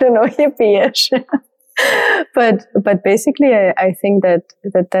 I don't know, hippie-ish. But basically, I think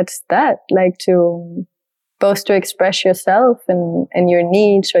that's that, like, to both to express yourself and your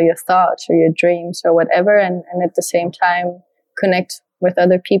needs or your thoughts or your dreams or whatever, and at the same time connect with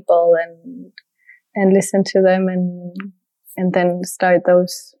other people and listen to them and then start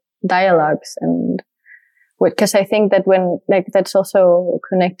those dialogues. And because I think that when, like, that's also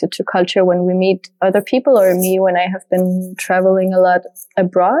connected to culture, when we meet other people, or me when I have been traveling a lot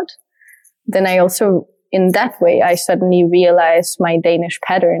abroad, then I also, in that way, I suddenly realize my Danish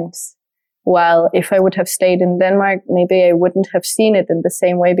patterns. While if I would have stayed in Denmark, maybe I wouldn't have seen it in the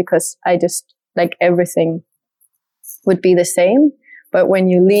same way, because I just, like, everything would be the same. But when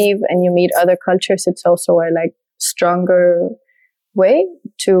you leave and you meet other cultures, it's also a, like, stronger way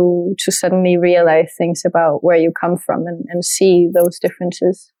to suddenly realize things about where you come from and see those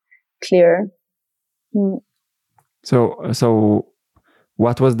differences clear. So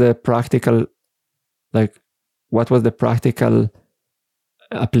what was the practical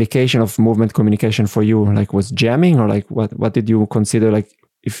application of movement communication for you? Like, was jamming, or like what did you consider, like,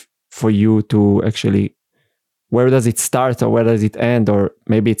 if for you to actually, where does it start or where does it end? Or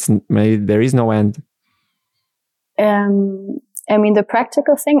maybe there is no end. I mean, the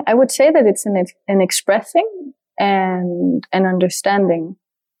practical thing, I would say that it's an expressing and an understanding.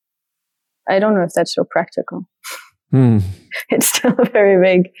 I don't know if that's so practical. It's still very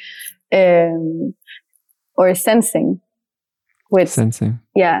vague. Or sensing. Sensing.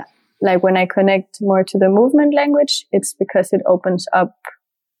 Yeah. Like, when I connect more to the movement language, it's because it opens up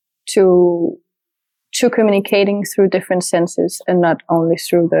to communicating through different senses and not only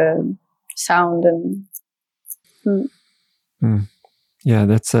through the sound and. Yeah,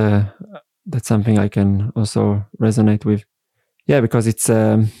 that's something I can also resonate with. Yeah, because it's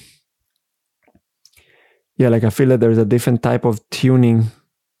like, I feel that there's a different type of tuning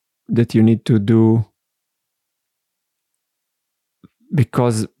that you need to do,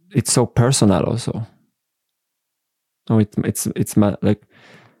 because it's so personal also. No, it's like,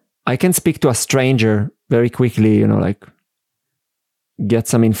 I can speak to a stranger very quickly, like, get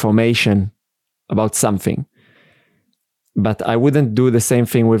some information about something. But I wouldn't do the same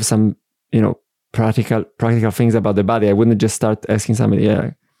thing with some, practical things about the body. I wouldn't just start asking somebody,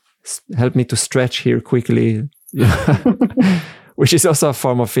 help me to stretch here quickly, which is also a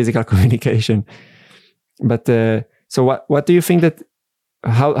form of physical communication. But so what do you think that,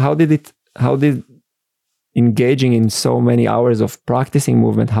 how did engaging in so many hours of practicing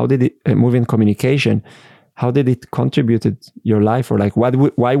movement, how did it movement communication, how did it contributed your life? Or like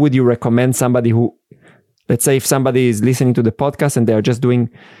why would you recommend somebody who, let's say if somebody is listening to the podcast and they're just doing,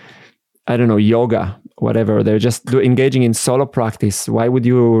 I don't know, yoga, whatever, they're just engaging in solo practice, why would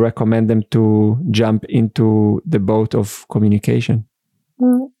you recommend them to jump into the boat of communication?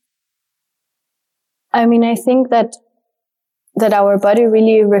 I mean, I think that our body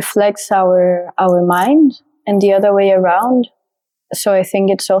really reflects our mind and the other way around. So I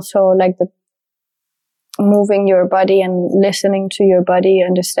think it's also like the moving your body and listening to your body,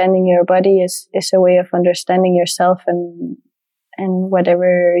 understanding your body is a way of understanding yourself and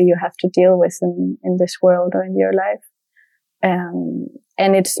whatever you have to deal with in this world or in your life.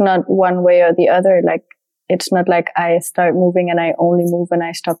 And it's not one way or the other. Like, it's not like I start moving and I only move and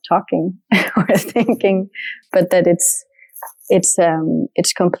I stop talking or thinking, but that it's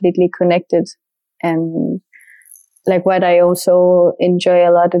completely connected. And like what I also enjoy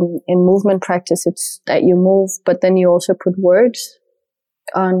a lot in movement practice, it's that you move, but then you also put words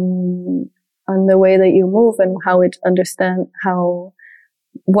on the way that you move and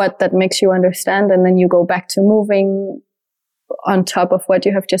what that makes you understand. And then you go back to moving on top of what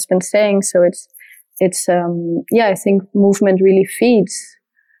you have just been saying. So I think movement really feeds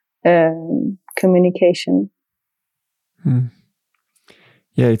communication.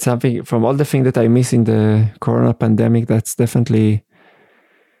 Yeah, it's something from all the things that I miss in the Corona pandemic. That's definitely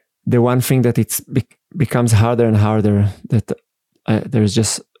the one thing that becomes harder and harder. That there's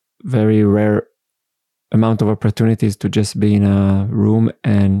just very rare amount of opportunities to just be in a room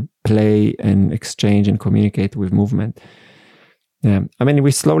and play and exchange and communicate with movement. Yeah, I mean,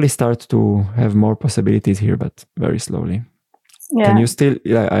 we slowly start to have more possibilities here, but very slowly. Yeah. Can you still?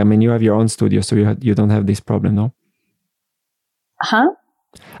 I mean, you have your own studio, so you don't have this problem, no? Huh?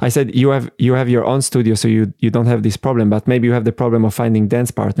 I said you have your own studio, so you don't have this problem, but maybe you have the problem of finding dance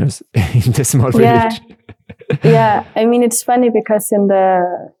partners in the small village. Yeah. I mean, it's funny because in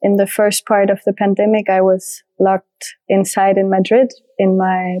the first part of the pandemic, I was locked inside in Madrid in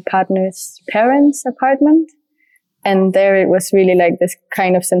my partner's parents' apartment. And there it was really like this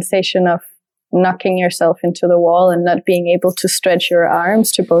kind of sensation of knocking yourself into the wall and not being able to stretch your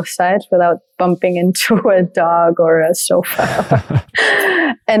arms to both sides without bumping into a dog or a sofa.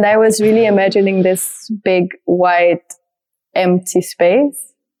 And I was really imagining this big, white, empty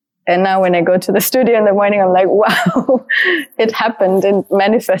space. And now when I go to the studio in the morning, I'm like, wow, it happened and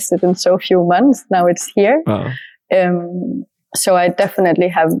manifested in so few months. Now it's here. Wow. So I definitely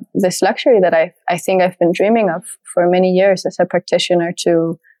have this luxury that I think I've been dreaming of for many years as a practitioner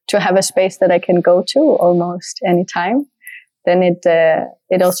to have a space that I can go to almost any time. Then it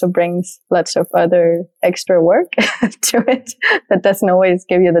also brings lots of other extra work to it that doesn't always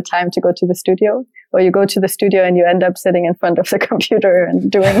give you the time to go to the studio, or you go to the studio and you end up sitting in front of the computer and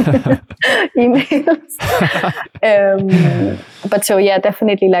doing emails. But so yeah,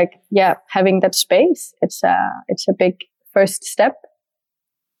 definitely having that space, it's a big first step.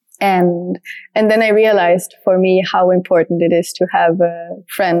 And then I realized for me how important it is to have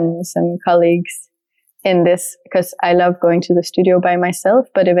friends and colleagues in this, because I love going to the studio by myself,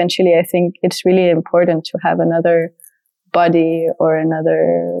 but eventually I think it's really important to have another body or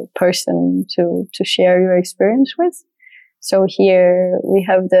another person to share your experience with. So here we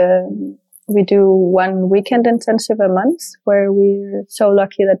do one weekend intensive a month where we're so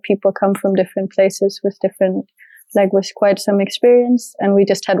lucky that people come from different places with quite some experience. And we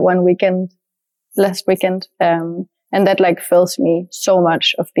just had one weekend last weekend. And that fills me so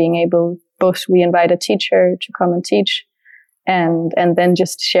much of being able, both we invite a teacher to come and teach and then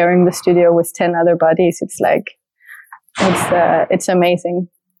just sharing the studio with 10 other bodies. It's amazing.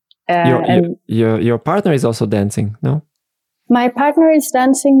 Your partner is also dancing, no? My partner is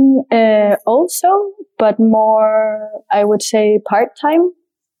dancing, also, but more, I would say, part-time.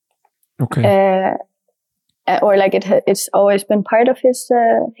 Okay. Or it's always been part of his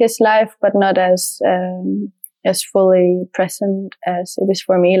life, but not as fully present as it is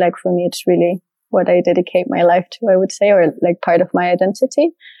for me. Like for me, it's really what I dedicate my life to, I would say, or like part of my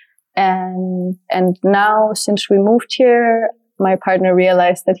identity. And now since we moved here, my partner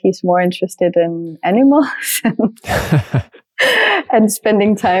realized that he's more interested in animals and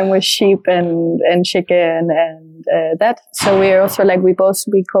spending time with sheep and chicken and that. So we are also we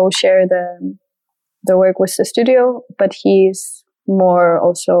co-share the work with the studio, but he's more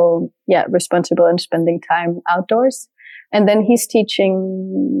also, responsible in spending time outdoors. And then he's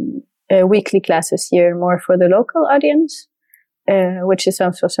teaching weekly classes here more for the local audience, which is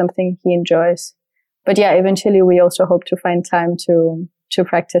also something he enjoys. But eventually we also hope to find time to to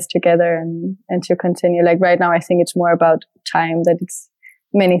practice together and to continue. Like right now, I think it's more about time, that it's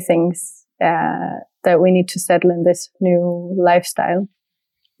many things that we need to settle in this new lifestyle.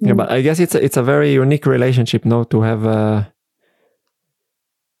 Yeah, but I guess it's a very unique relationship, no, to have a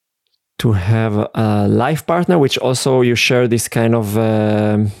life partner, which also you share this kind of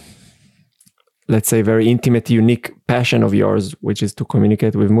let's say very intimate, unique passion of yours, which is to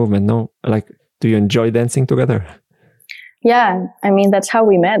communicate with movement. No, like, do you enjoy dancing together? Yeah, I mean, that's how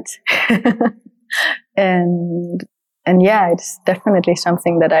we met. And yeah, it's definitely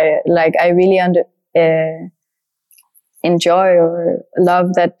something that I like. I really enjoy or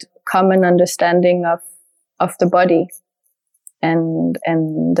love that common understanding of the body and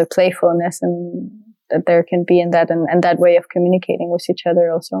the playfulness and that there can be in that, and that way of communicating with each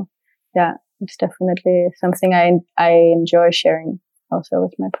other also. Yeah, it's definitely something I enjoy sharing also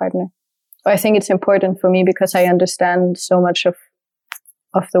with my partner. I think it's important for me because I understand so much of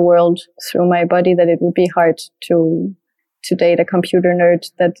the world through my body that it would be hard to date a computer nerd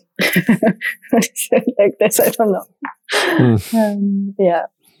that like this. I don't know. Yeah.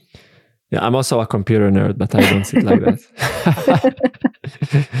 Yeah, I'm also a computer nerd, but I don't see it like that.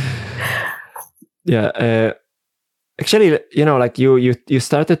 Yeah. Actually, like you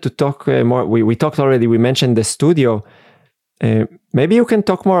started to talk more. We talked already. We mentioned the studio. Maybe you can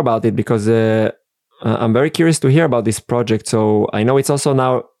talk more about it, because I'm very curious to hear about this project. So I know it's also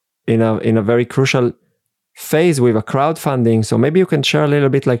now in a very crucial phase with a crowdfunding. So maybe you can share a little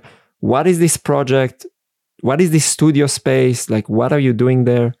bit, like, what is this project? What is this studio space? Like, what are you doing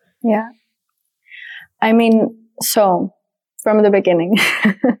there? Yeah. I mean, so from the beginning,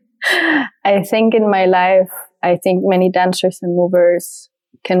 I think in my life, I think many dancers and movers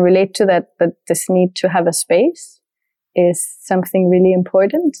can relate to that this need to have a space is something really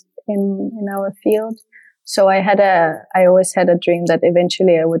important in our field. So I always had a dream that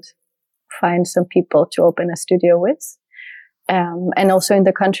eventually I would find some people to open a studio with. And also in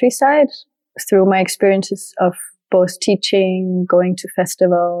the countryside, through my experiences of both teaching, going to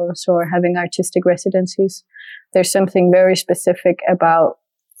festivals, or having artistic residencies, there's something very specific about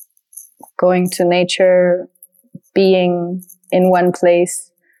going to nature, being in one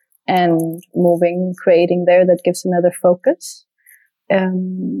place and moving, creating there, that gives another focus.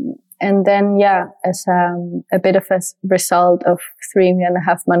 And then, yeah, as a bit of a result of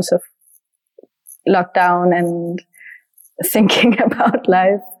 3.5 months of lockdown and thinking about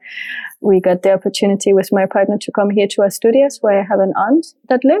life, we got the opportunity with my partner to come here to Asturias, where I have an aunt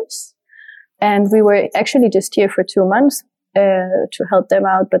that lives. And we were actually just here for 2 months to help them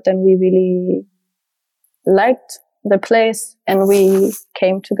out. But then we really liked the place, and we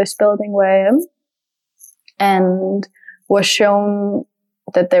came to this building where I am and was shown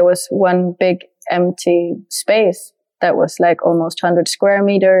that there was one big empty space that was like almost 100 square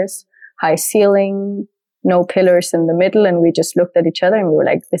meters, high ceiling, no pillars in the middle. And we just looked at each other and we were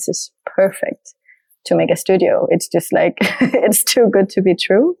like, this is perfect to make a studio. It's just like, it's too good to be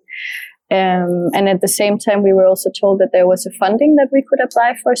true. And at the same time, we were also told that there was a funding that we could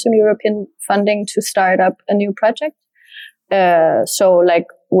apply for, some European funding to start up a new project. So like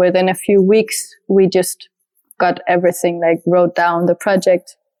within a few weeks, we just got everything, like wrote down the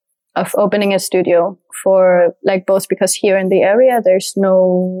project of opening a studio for like both, because here in the area, there's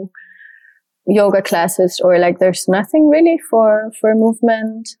no yoga classes or like there's nothing really for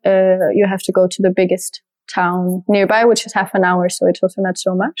movement. You have to go to the biggest town nearby, which is half an hour. So it's also not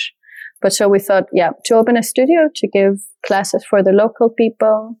so much. But so we thought, yeah, to open a studio, to give classes for the local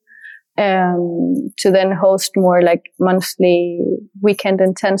people, to then host more like monthly weekend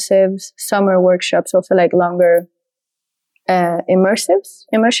intensives, summer workshops, also like longer immersions,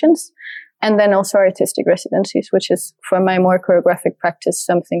 and then also artistic residencies, which is for my more choreographic practice,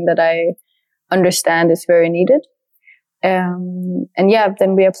 something that I understand is very needed. And yeah,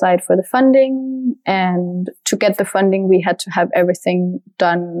 then we applied for the funding, and to get the funding, we had to have everything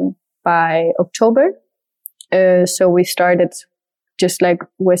done by October. So we started just like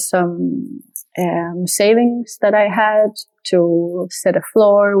with some savings that I had to set a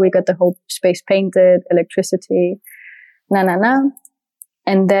floor. We got the whole space painted, electricity,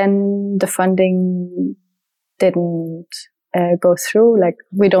 and then the funding didn't go through. Like,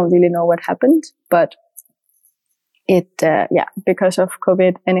 we don't really know what happened, but it, because of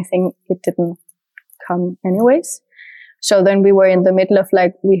COVID, it didn't come anyways. So then we were in the middle of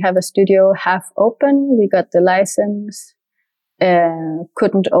like, we have a studio half open. We got the license,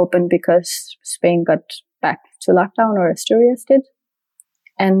 couldn't open because Spain got back to lockdown, or Asturias did.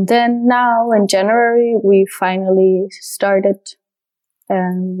 And then now in January, we finally started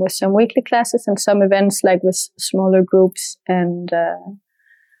with some weekly classes and some events like with smaller groups and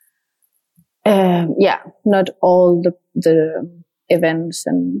not all the events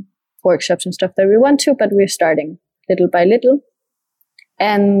and workshops and stuff that we want to, but we're starting little by little.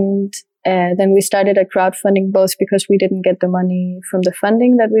 And then we started a crowdfunding, both because we didn't get the money from the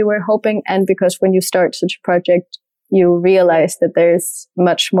funding that we were hoping, and because when you start such a project, you realize that there's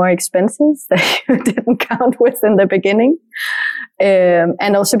much more expenses that you didn't count with in the beginning.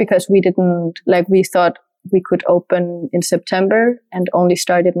 And also because we thought we could open in September and only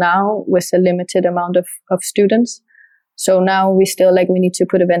started now with a limited amount of students. So now we still we need to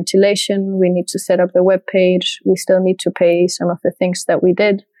put a ventilation, we need to set up the web page, we still need to pay some of the things that we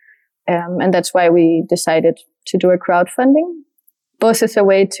did. And that's why we decided to do a crowdfunding, both as a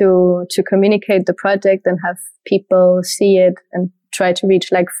way to communicate the project and have people see it and try to reach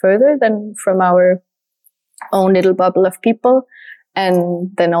further than from our own little bubble of people.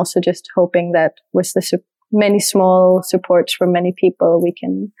 And then also just hoping that with the many small supports from many people, we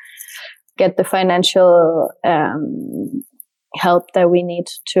can get the financial help that we need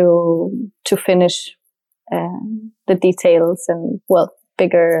to finish the details and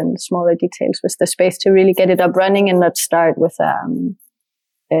bigger and smaller details with the space to really get it up running and not start with a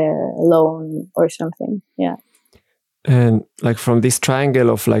loan or something. Yeah. And from this triangle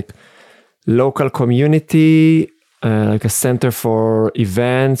of local community, a center for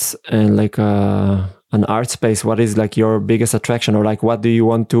events and an art space, what is your biggest attraction, or what do you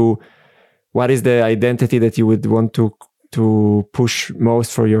want to, what is the identity that you would want to push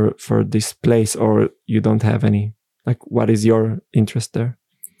most for this place, or you don't have any? What is your interest there?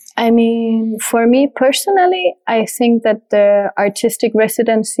 I mean, for me personally, I think that the artistic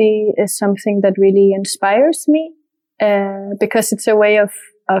residency is something that really inspires me, because it's a way of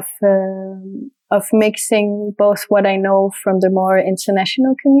mixing both what I know from the more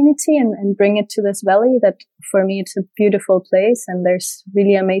international community and bring it to this valley that for me, it's a beautiful place and there's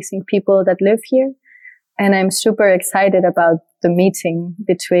really amazing people that live here. And I'm super excited about the meeting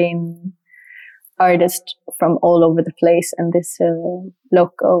between artists from all over the place and this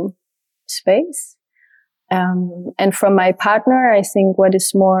local space. And from my partner, I think what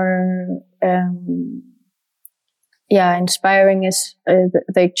is more inspiring is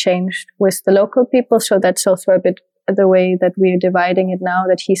they changed with the local people. So that's also a bit the way that we're dividing it now,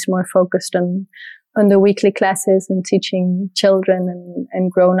 that he's more focused on the weekly classes and teaching children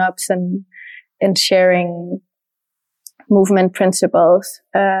and grown-ups and sharing movement principles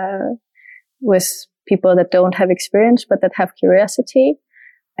with people that don't have experience but that have curiosity,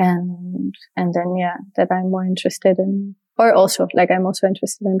 and then that I'm more interested in, or also I'm also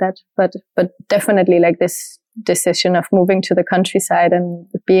interested in that, but definitely this decision of moving to the countryside and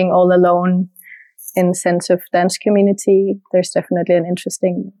being all alone in the sense of dance community, there's definitely an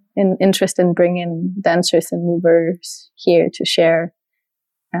interest in bringing dancers and movers here to share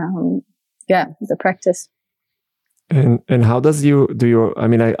the practice. And how does I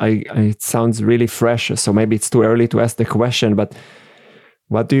mean, it sounds really fresh, so maybe it's too early to ask the question, but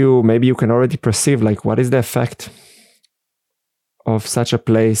maybe you can already perceive, what is the effect of such a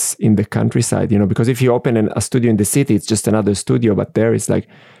place in the countryside, because if you open a studio in the city, it's just another studio, but there it's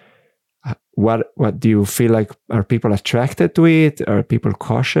what do you feel are people attracted to it? Are people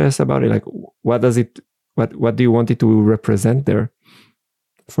cautious about it? What do you want it to represent there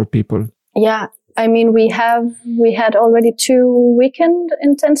for people? Yeah. I mean, we had already 2 weekend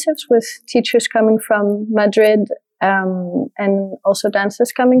intensives with teachers coming from Madrid, and also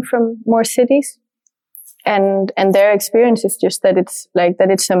dancers coming from more cities. And their experience is just that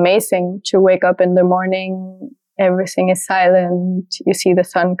it's amazing to wake up in the morning, everything is silent, you see the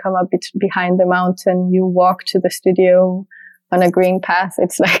sun come up behind the mountain, you walk to the studio on a green path.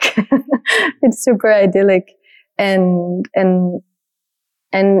 It's it's super idyllic. And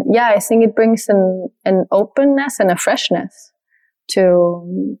I think it brings an openness and a freshness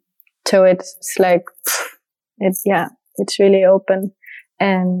to it. It's really open.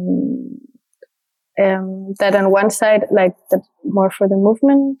 And that on one side, that more for the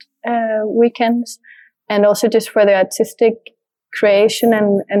movement weekends, and also just for the artistic creation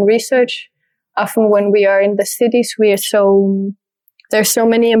and research. Often when we are in the cities, there's so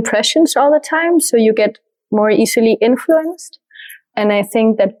many impressions all the time, so you get more easily influenced. And I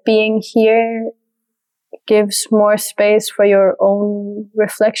think that being here gives more space for your own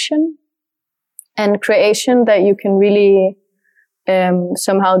reflection and creation, that you can really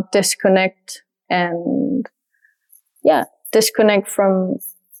somehow disconnect from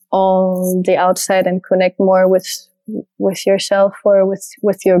all the outside and connect more with yourself, or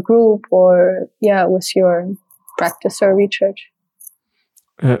with your group, or with your practice or research.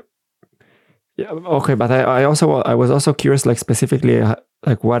 Yeah, okay, but I was also curious, like specifically,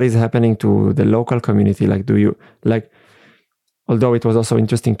 like what is happening to the local community? Like, do you like? Although it was also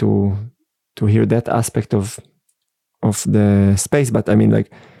interesting to hear that aspect of the space, but I mean,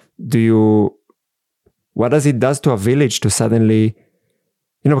 like, what does it does to a village to suddenly,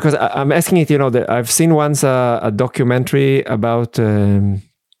 because I'm asking it, that I've seen once a documentary about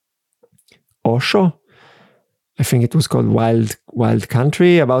Osho. I think it was called Wild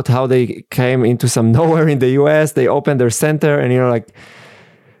Country, about how they came into some nowhere in the US. They opened their center, and like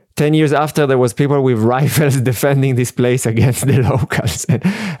 10 years after, there was people with rifles defending this place against the locals.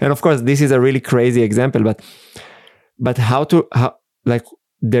 And of course, this is a really crazy example, but how like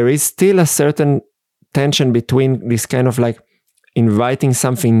there is still a certain tension between this kind of like inviting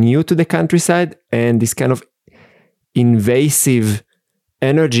something new to the countryside and this kind of invasive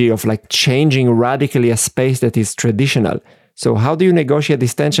energy of like changing radically a space that is traditional. So how do you negotiate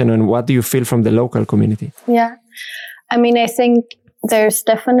this tension, and what do you feel from the local community? Yeah, I mean, I think there's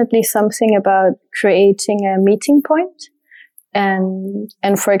definitely something about creating a meeting point. And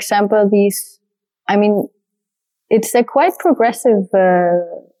for example, it's a quite progressive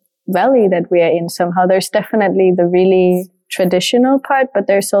valley that we are in somehow. There's definitely the really traditional part, but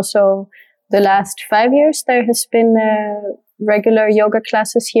there's also the last 5 years, there has been regular yoga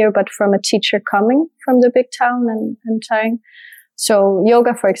classes here, but from a teacher coming from the big town and Taring. So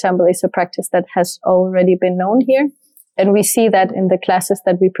yoga, for example, is a practice that has already been known here. And we see that in the classes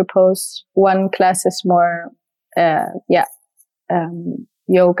that we propose. One class is more,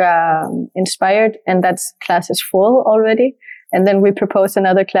 yoga inspired, and that class is full already. And then we propose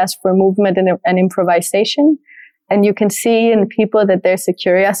another class for movement and improvisation. And you can see in people that there's a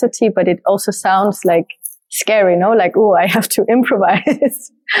curiosity, but it also sounds like scary, like, oh, I have to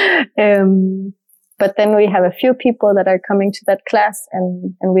improvise. But then we have a few people that are coming to that class,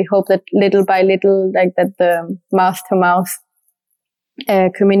 and we hope that little by little, like that the mouth to mouth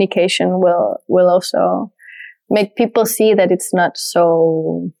communication will also make people see that it's not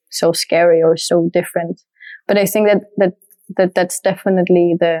so scary or so different. But I think that's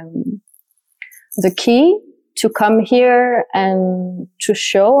definitely the key, to come here and to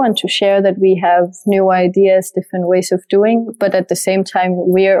show and to share that we have new ideas, different ways of doing. But at the same time,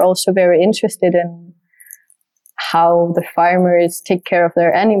 we are also very interested in how the farmers take care of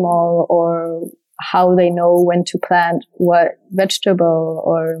their animal, or how they know when to plant what vegetable,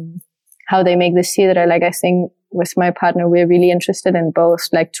 or how they make the cedra. Like, I think with my partner, we're really interested in both,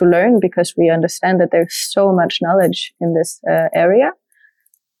 like to learn, because we understand that there's so much knowledge in this area,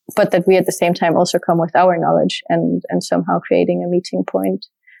 but that we at the same time also come with our knowledge and somehow creating a meeting point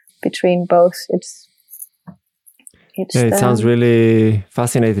between both. It sounds really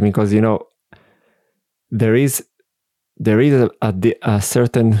fascinating, because, there is a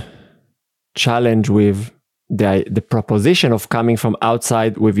certain challenge with the proposition of coming from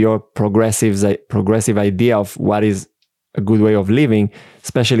outside with your progressive idea of what is a good way of living,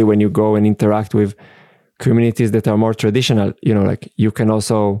 especially when you go and interact with communities that are more traditional. Like, you can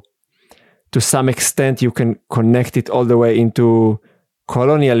also, to some extent, you can connect it all the way into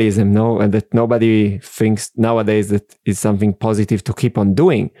colonialism, and that nobody thinks nowadays that is something positive to keep on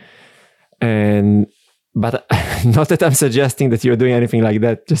doing. But not that I'm suggesting that you're doing anything like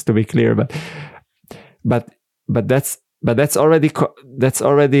that, just to be clear, but that's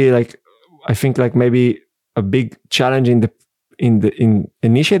already like, I think, like maybe a big challenge in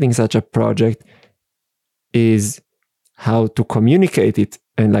initiating such a project is how to communicate it.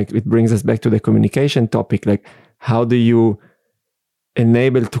 And like, it brings us back to the communication topic. Like, how do you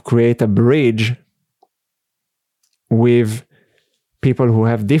enable to create a bridge with people who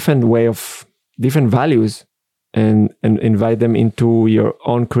have different values, and invite them into your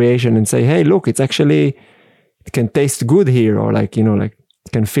own creation and say, hey, look, it can taste good here, or like, like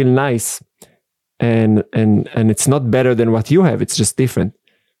it can feel nice, and it's not better than what you have, it's just different.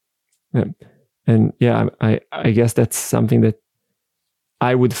 And yeah, I guess that's something that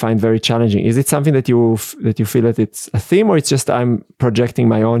I would find very challenging. Is it something that you feel that it's a theme, or it's just I'm projecting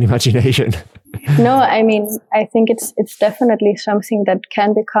my own imagination? No, I mean, I think it's definitely something that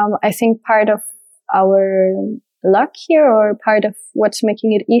can become, I think, part of our luck here, or part of what's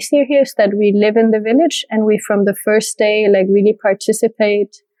making it easier here, is that we live in the village, and we from the first day like really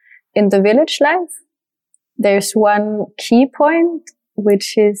participate in the village life. There's one key point,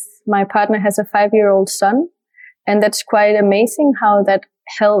 which is my partner has a 5-year-old son, and that's quite amazing how that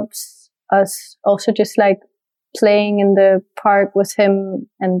helps us also, just like playing in the park with him,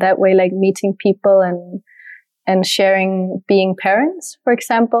 and that way like meeting people and sharing being parents, for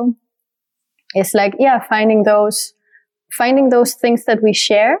example. It's like, finding those finding those things that we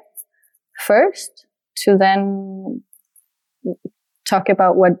share first, to then talk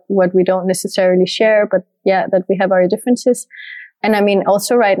about what we don't necessarily share, but that we have our differences. And I mean,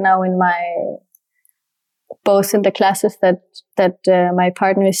 also right now both in the classes that my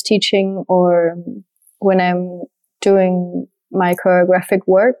partner is teaching, or when I'm doing my choreographic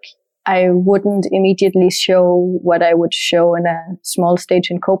work, I wouldn't immediately show what I would show in a small stage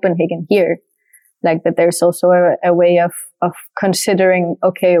in Copenhagen here. Like that there's also a way of considering,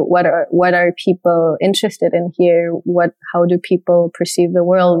 okay, what are people interested in here? How do people perceive the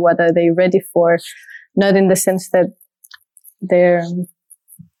world? What are they ready for? Not in the sense that they're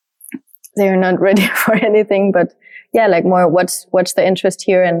not ready for anything, but like more what's the interest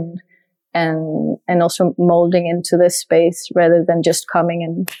here, and also molding into this space rather than just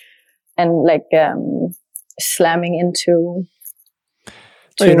coming and like slamming into.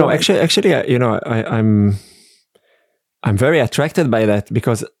 Actually, I'm very attracted by that,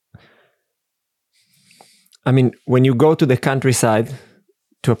 because I mean, when you go to the countryside,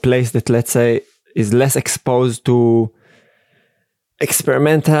 to a place that, let's say, is less exposed to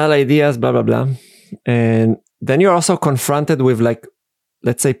experimental ideas, blah, blah, blah. And then you're also confronted with, like,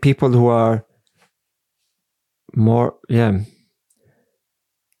 let's say, people who are more,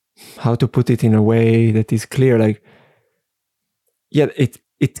 how to put it in a way that is clear, like,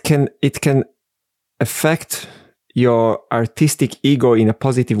 it can affect your artistic ego in a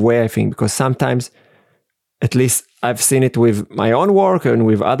positive way, I think, because sometimes, at least I've seen it with my own work and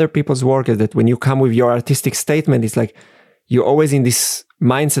with other people's work, is that when you come with your artistic statement, it's like you're always in this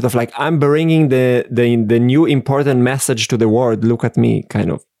mindset of like, I'm bringing the new important message to the world. Look at me,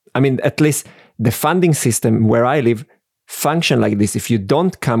 kind of. I mean, at least the funding system where I live function like this. If you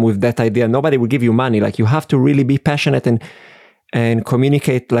don't come with that idea, nobody will give you money. Like, you have to really be passionate and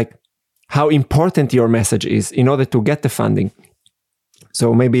communicate like how important your message is in order to get the funding.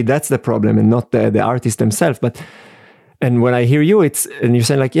 So maybe that's the problem, and not the artist themselves. And when I hear you, and you're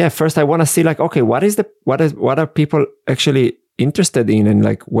saying like, first I want to see like, okay, what are people actually interested in, and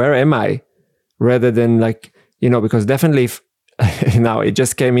like, where am I, rather than like, because definitely if now it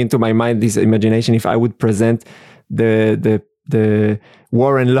just came into my mind, this imagination, if I would present the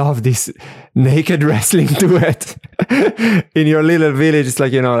War and Love, this naked wrestling duet in your little village, it's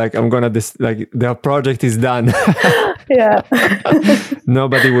like, like, I'm gonna like, the project is done. Yeah.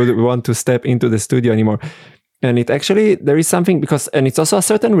 Nobody would want to step into the studio anymore. And it actually, there is something, and it's also a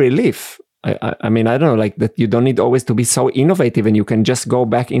certain relief. I mean, I don't know, like, that you don't need always to be so innovative, and you can just go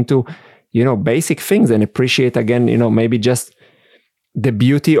back into, basic things and appreciate again, maybe just the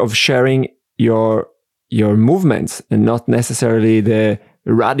beauty of sharing your movements, and not necessarily the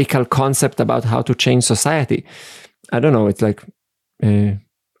radical concept about how to change society. I don't know. It's like,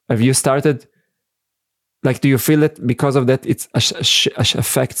 have you started, like, do you feel that because of that, it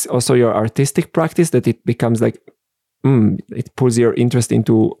affects also your artistic practice, that it becomes like, it pulls your interest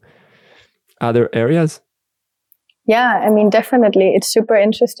into other areas? Yeah, I mean, definitely. It's super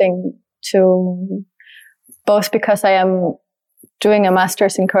interesting to, both because I am doing a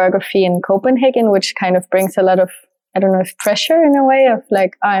master's in choreography in Copenhagen, which kind of brings a lot of, I don't know if pressure in a way of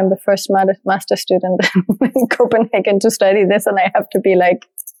like, I'm the first master student in Copenhagen to study this, and I have to be like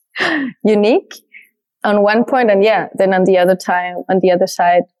unique on one point. And then on the other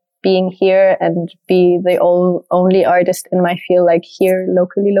side, being here and be the only artist in my field, like here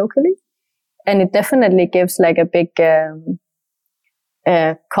locally. And it definitely gives like a big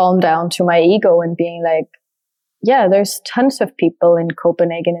calm down to my ego, and being like, there's tons of people in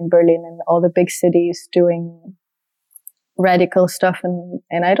Copenhagen and Berlin and all the big cities doing radical stuff.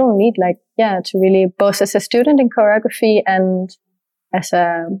 And I don't need to really, both as a student in choreography and as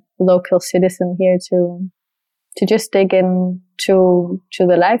a local citizen here, to just dig in to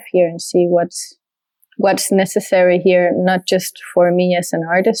the life here and see what's necessary here, not just for me as an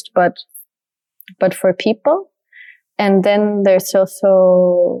artist, but for people. And then there's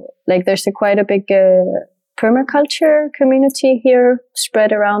also there's quite a big permaculture community here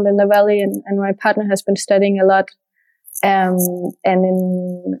spread around in the valley, and my partner has been studying a lot. And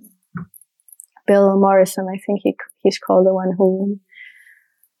in Bill Morrison, I think he's called the one who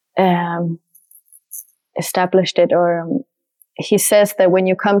established it, or he says that when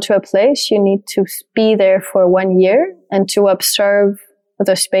you come to a place, you need to be there for 1 year and to observe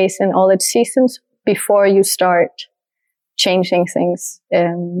the space in all its seasons before you start changing things.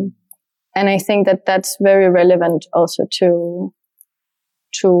 And I think that that's very relevant also to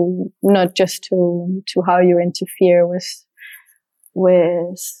not just to how you interfere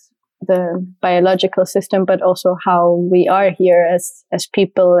with the biological system, but also how we are here as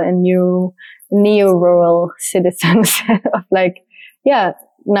people in new neo-rural citizens of like, yeah,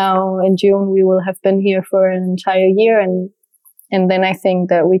 now in June we will have been here for an entire year, and then I think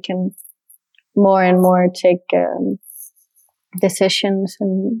that we can more and more take decisions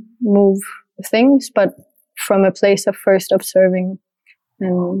and move things, but from a place of first observing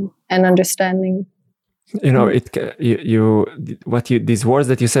and understanding. You know, these words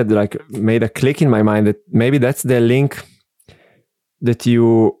that you said like made a click in my mind, that maybe that's the link that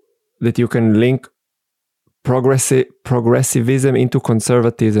you can link progressivism into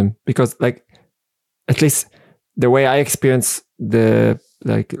conservatism, because like at least the way I experience the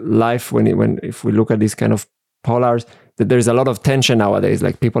like life when if we look at these kind of polars, that there's a lot of tension nowadays.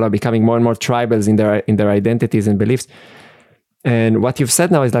 Like people are becoming more and more tribals in their identities and beliefs. And what you've said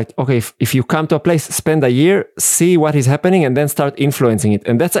now is like, okay, if you come to a place, spend a year, see what is happening, and then start influencing it.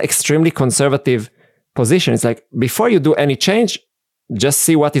 And that's an extremely conservative position. It's like, before you do any change, just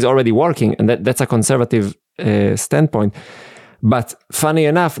see what is already working. And that's a conservative standpoint. But funny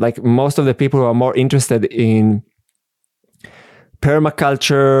enough, like most of the people who are more interested in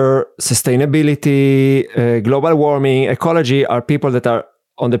permaculture, sustainability, global warming, ecology are people that are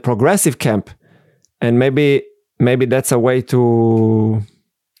on the progressive camp. And maybe that's a way to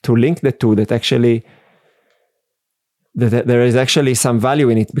link the two, that actually that there is actually some value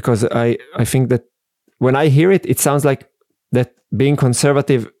in it, because I think that when I hear it, it sounds like that being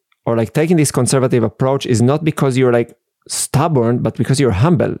conservative or like taking this conservative approach is not because you're like stubborn, but because you're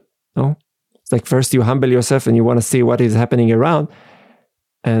humble. No, it's like first you humble yourself and you want to see what is happening around,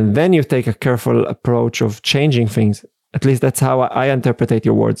 and then you take a careful approach of changing things. At least that's how I interpret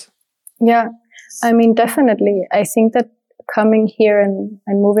your words. Yeah. I mean, definitely. I think that coming here and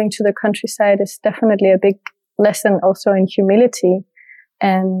moving to the countryside is definitely a big lesson also in humility.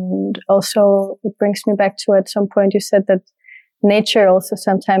 And also it brings me back to, at some point you said that nature also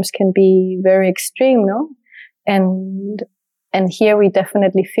sometimes can be very extreme, no? And here we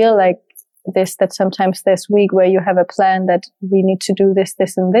definitely feel like this, that sometimes there's week where you have a plan that we need to do this,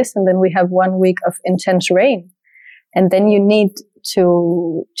 this and this, and then we have 1 week of intense rain. And then you need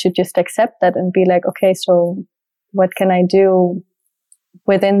to just accept that and be like, okay, so what can I do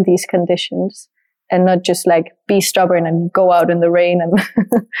within these conditions, and not just like be stubborn and go out in the rain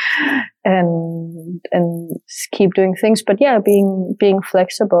and keep doing things. But yeah, being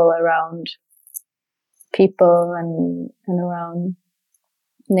flexible around people and around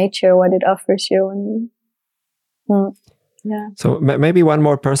nature, what it offers you. And yeah. So maybe one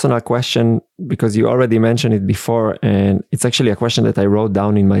more personal question, because you already mentioned it before, and it's actually a question that I wrote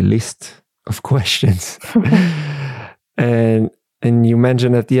down in my list of questions. and you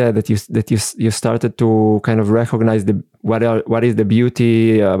mentioned that you started to kind of recognize what is the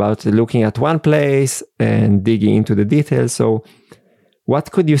beauty about looking at one place and digging into the details. So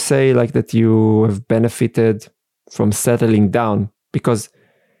what could you say like that you have benefited from settling down? Because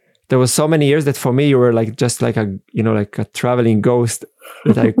there was so many years that for me you were like just like a traveling ghost,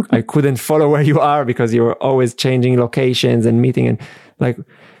 that I couldn't follow where you are, because you were always changing locations and meeting, and like,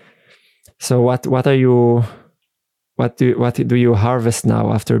 so what do you harvest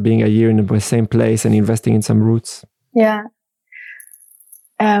now after being a year in the same place and investing in some roots? Yeah.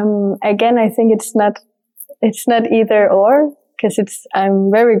 Again, I think it's not either or, because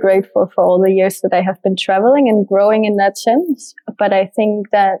I'm very grateful for all the years that I have been traveling and growing in that sense. But I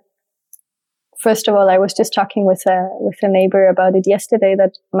think that, first of all, I was just talking with a neighbor about it yesterday,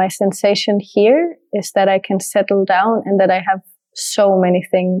 that my sensation here is that I can settle down and that I have so many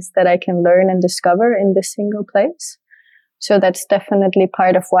things that I can learn and discover in this single place. So that's definitely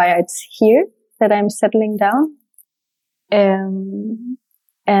part of why it's here that I'm settling down. And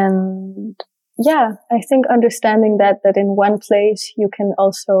yeah, I think understanding that in one place you can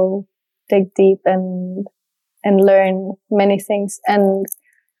also dig deep and learn many things. And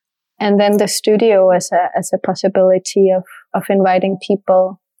then the studio as a possibility of inviting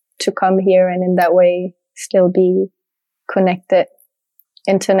people to come here and in that way still be connected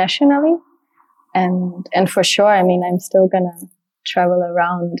internationally. And for sure, I mean, I'm still gonna travel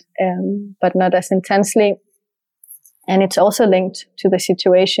around, but not as intensely. And it's also linked to the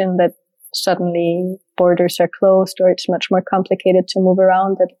situation that suddenly borders are closed, or it's much more complicated to move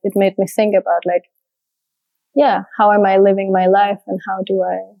around, that it made me think about like, yeah, how am I living my life, and how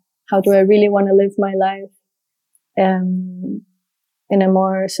do I really want to live my life in a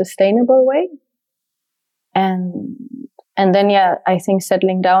more sustainable way? And then, yeah, I think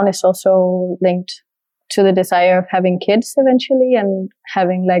settling down is also linked to the desire of having kids eventually, and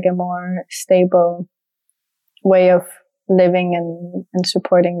having like a more stable way of living and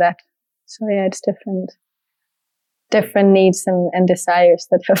supporting that. So yeah, it's different needs and desires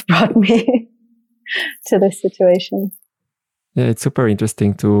that have brought me to the situation. Yeah, it's super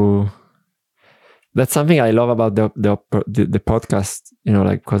interesting that's something I love about the podcast,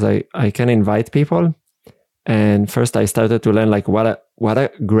 like, because I can invite people. And first I started to learn like what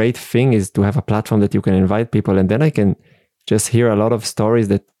a great thing is to have a platform that you can invite people. And then I can just hear a lot of stories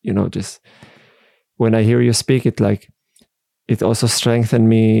that, just when I hear you speak, it also strengthened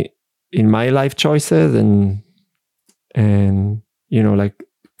me in my life choices and like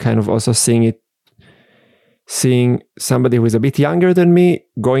kind of also seeing somebody who is a bit younger than me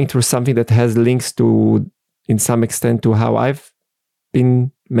going through something that has links to, in some extent, to how I've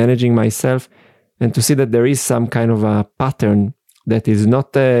been managing myself, and to see that there is some kind of a pattern that is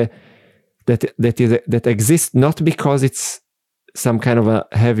not that exists not because it's some kind of a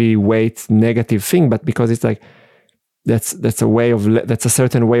heavyweight negative thing, but because it's like that's a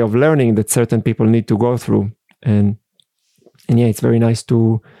certain way of learning that certain people need to go through, and yeah, it's very nice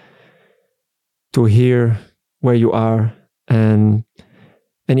to hear where you are, and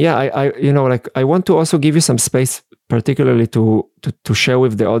yeah, I want to also give you some space, particularly to share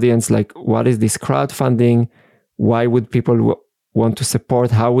with the audience, like, what is this crowdfunding? Why would people want to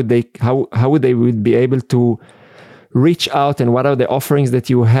support? How would they be able to reach out, and what are the offerings that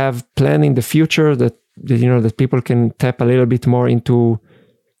you have planned in the future that people can tap a little bit more into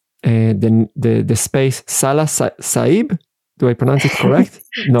the space? Salah Saib? Do I pronounce it correct?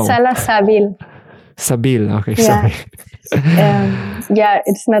 No. Salah Sabil. Sabil. Okay, yeah. sorry.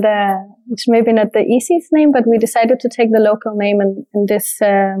 It's maybe not the easiest name, but we decided to take the local name and this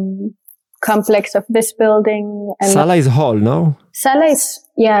complex of this building. And Salah is hall, no? Salah is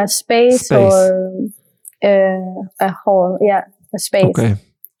space. Or a hall, a space. Okay.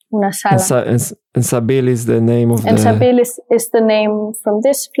 Una sala. And Sabil is the name of and Sabil is the name from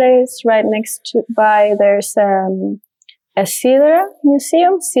this place. Right next by there's a Sidra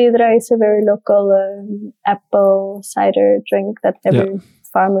museum. Sidra is a very local apple cider drink that every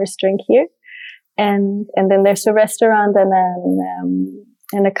farmers drink here. And then there's a restaurant and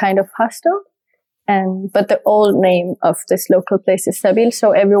a kind of hostel. But the old name of this local place is Sabil.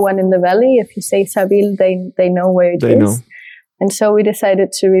 So everyone in the valley, if you say Sabil, they know where it is. Know. And so we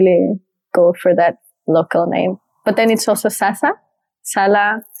decided to really go for that local name. But then it's also Sasa.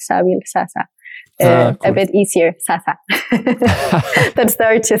 Salah, Sabil, Sasa. Cool. A bit easier, Sasa. That's the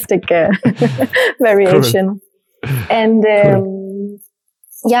artistic variation. Cool. And cool.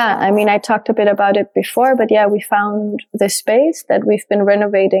 I talked a bit about it before, but we found this space that we've been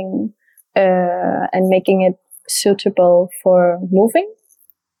renovating and making it suitable for moving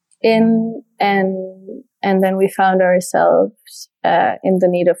in, and then we found ourselves in the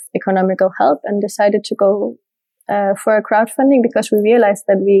need of economical help and decided to go for a crowdfunding, because we realized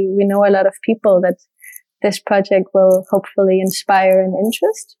that we know a lot of people that this project will hopefully inspire and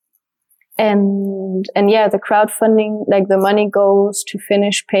interest. And the crowdfunding, like the money goes to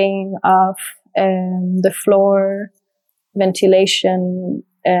finish paying off the floor, ventilation,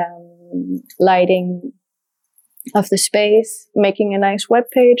 lighting of the space, making a nice web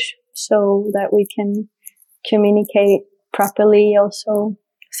page so that we can communicate properly also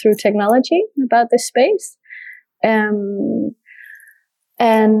through technology about the space. And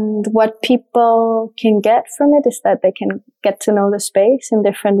what people can get from it is that they can get to know the space in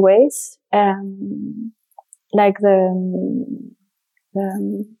different ways. Like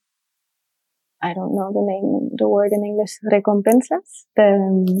I don't know the word in English, recompensas.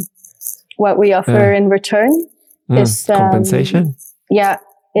 What we offer in return is compensation.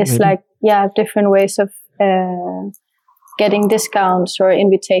 It's maybe. Different ways of getting discounts or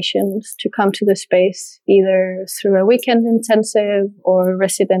invitations to come to the space, either through a weekend intensive or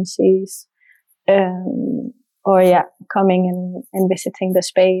residencies, or coming and visiting the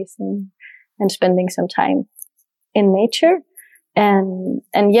space and spending some time in nature. And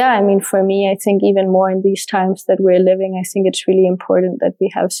for me, I think even more in these times that we're living, I think it's really important that we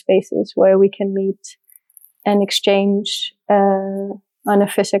have spaces where we can meet and exchange on a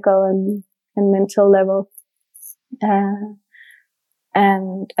physical and mental level. And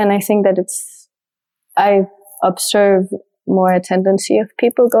I think that I've observed more a tendency of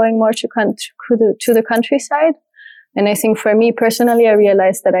people going more to the countryside. And I think for me personally, I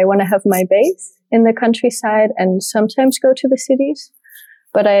realized that I want to have my base in the countryside and sometimes go to the cities.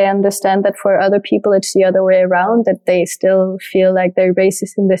 But I understand that for other people, it's the other way around, that they still feel like their base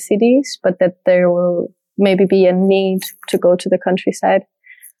is in the cities, but that there will maybe be a need to go to the countryside.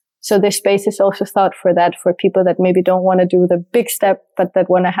 So this space is also thought for that, for people that maybe don't want to do the big step, but that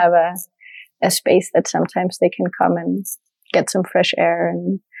want to have a space that sometimes they can come and get some fresh air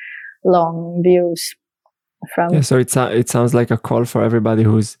and long views from. Yeah, so it sounds like a call for everybody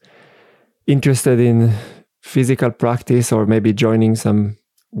who's interested in physical practice, or maybe joining some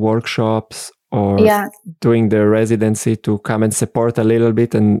workshops, or doing the residency, to come and support a little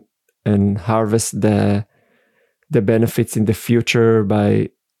bit and harvest the benefits in the future by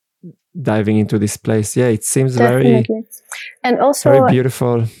diving into this place. Yeah, it seems very, and also very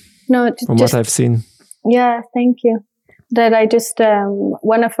beautiful. From what I've seen. Yeah, thank you. That I just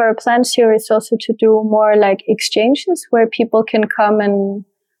one of our plans here is also to do more like exchanges where people can come and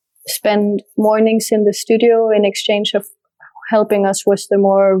spend mornings in the studio in exchange of helping us with the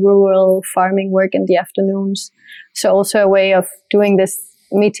more rural farming work in the afternoons. So also a way of doing this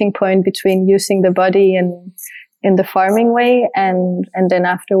meeting point between using the body and in the farming way, and then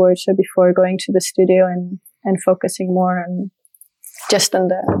afterwards, so before going to the studio and focusing more on just on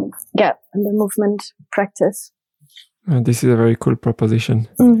the movement practice. This is a very cool proposition.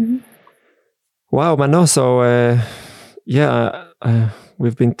 Mm-hmm. Wow, Mano. So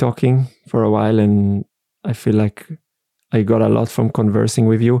we've been talking for a while, and I feel like I got a lot from conversing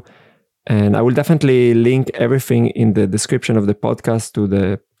with you. And I will definitely link everything in the description of the podcast to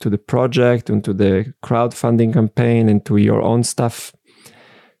the project and to the crowdfunding campaign and to your own stuff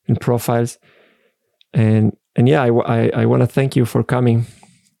and profiles. And yeah, I want to thank you for coming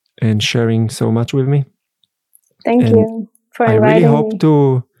and sharing so much with me. Thank you for inviting me. I really hope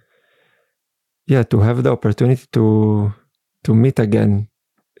to have the opportunity to meet again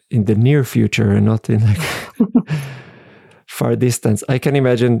in the near future and not in like far distance. I can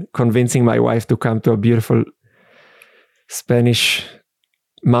imagine convincing my wife to come to a beautiful Spanish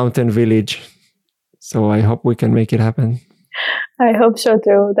mountain village. So I hope we can make it happen. I hope so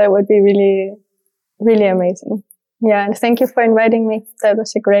too. That would be really, really amazing. Yeah, and thank you for inviting me. That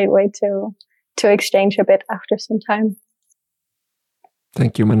was a great way to exchange a bit after some time.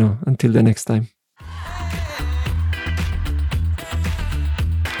 Thank you, Mano. Until the next time.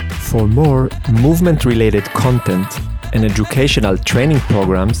 For more movement-related content and educational training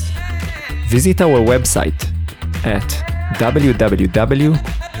programs, visit our website at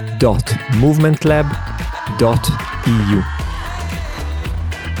www.movementlab.eu.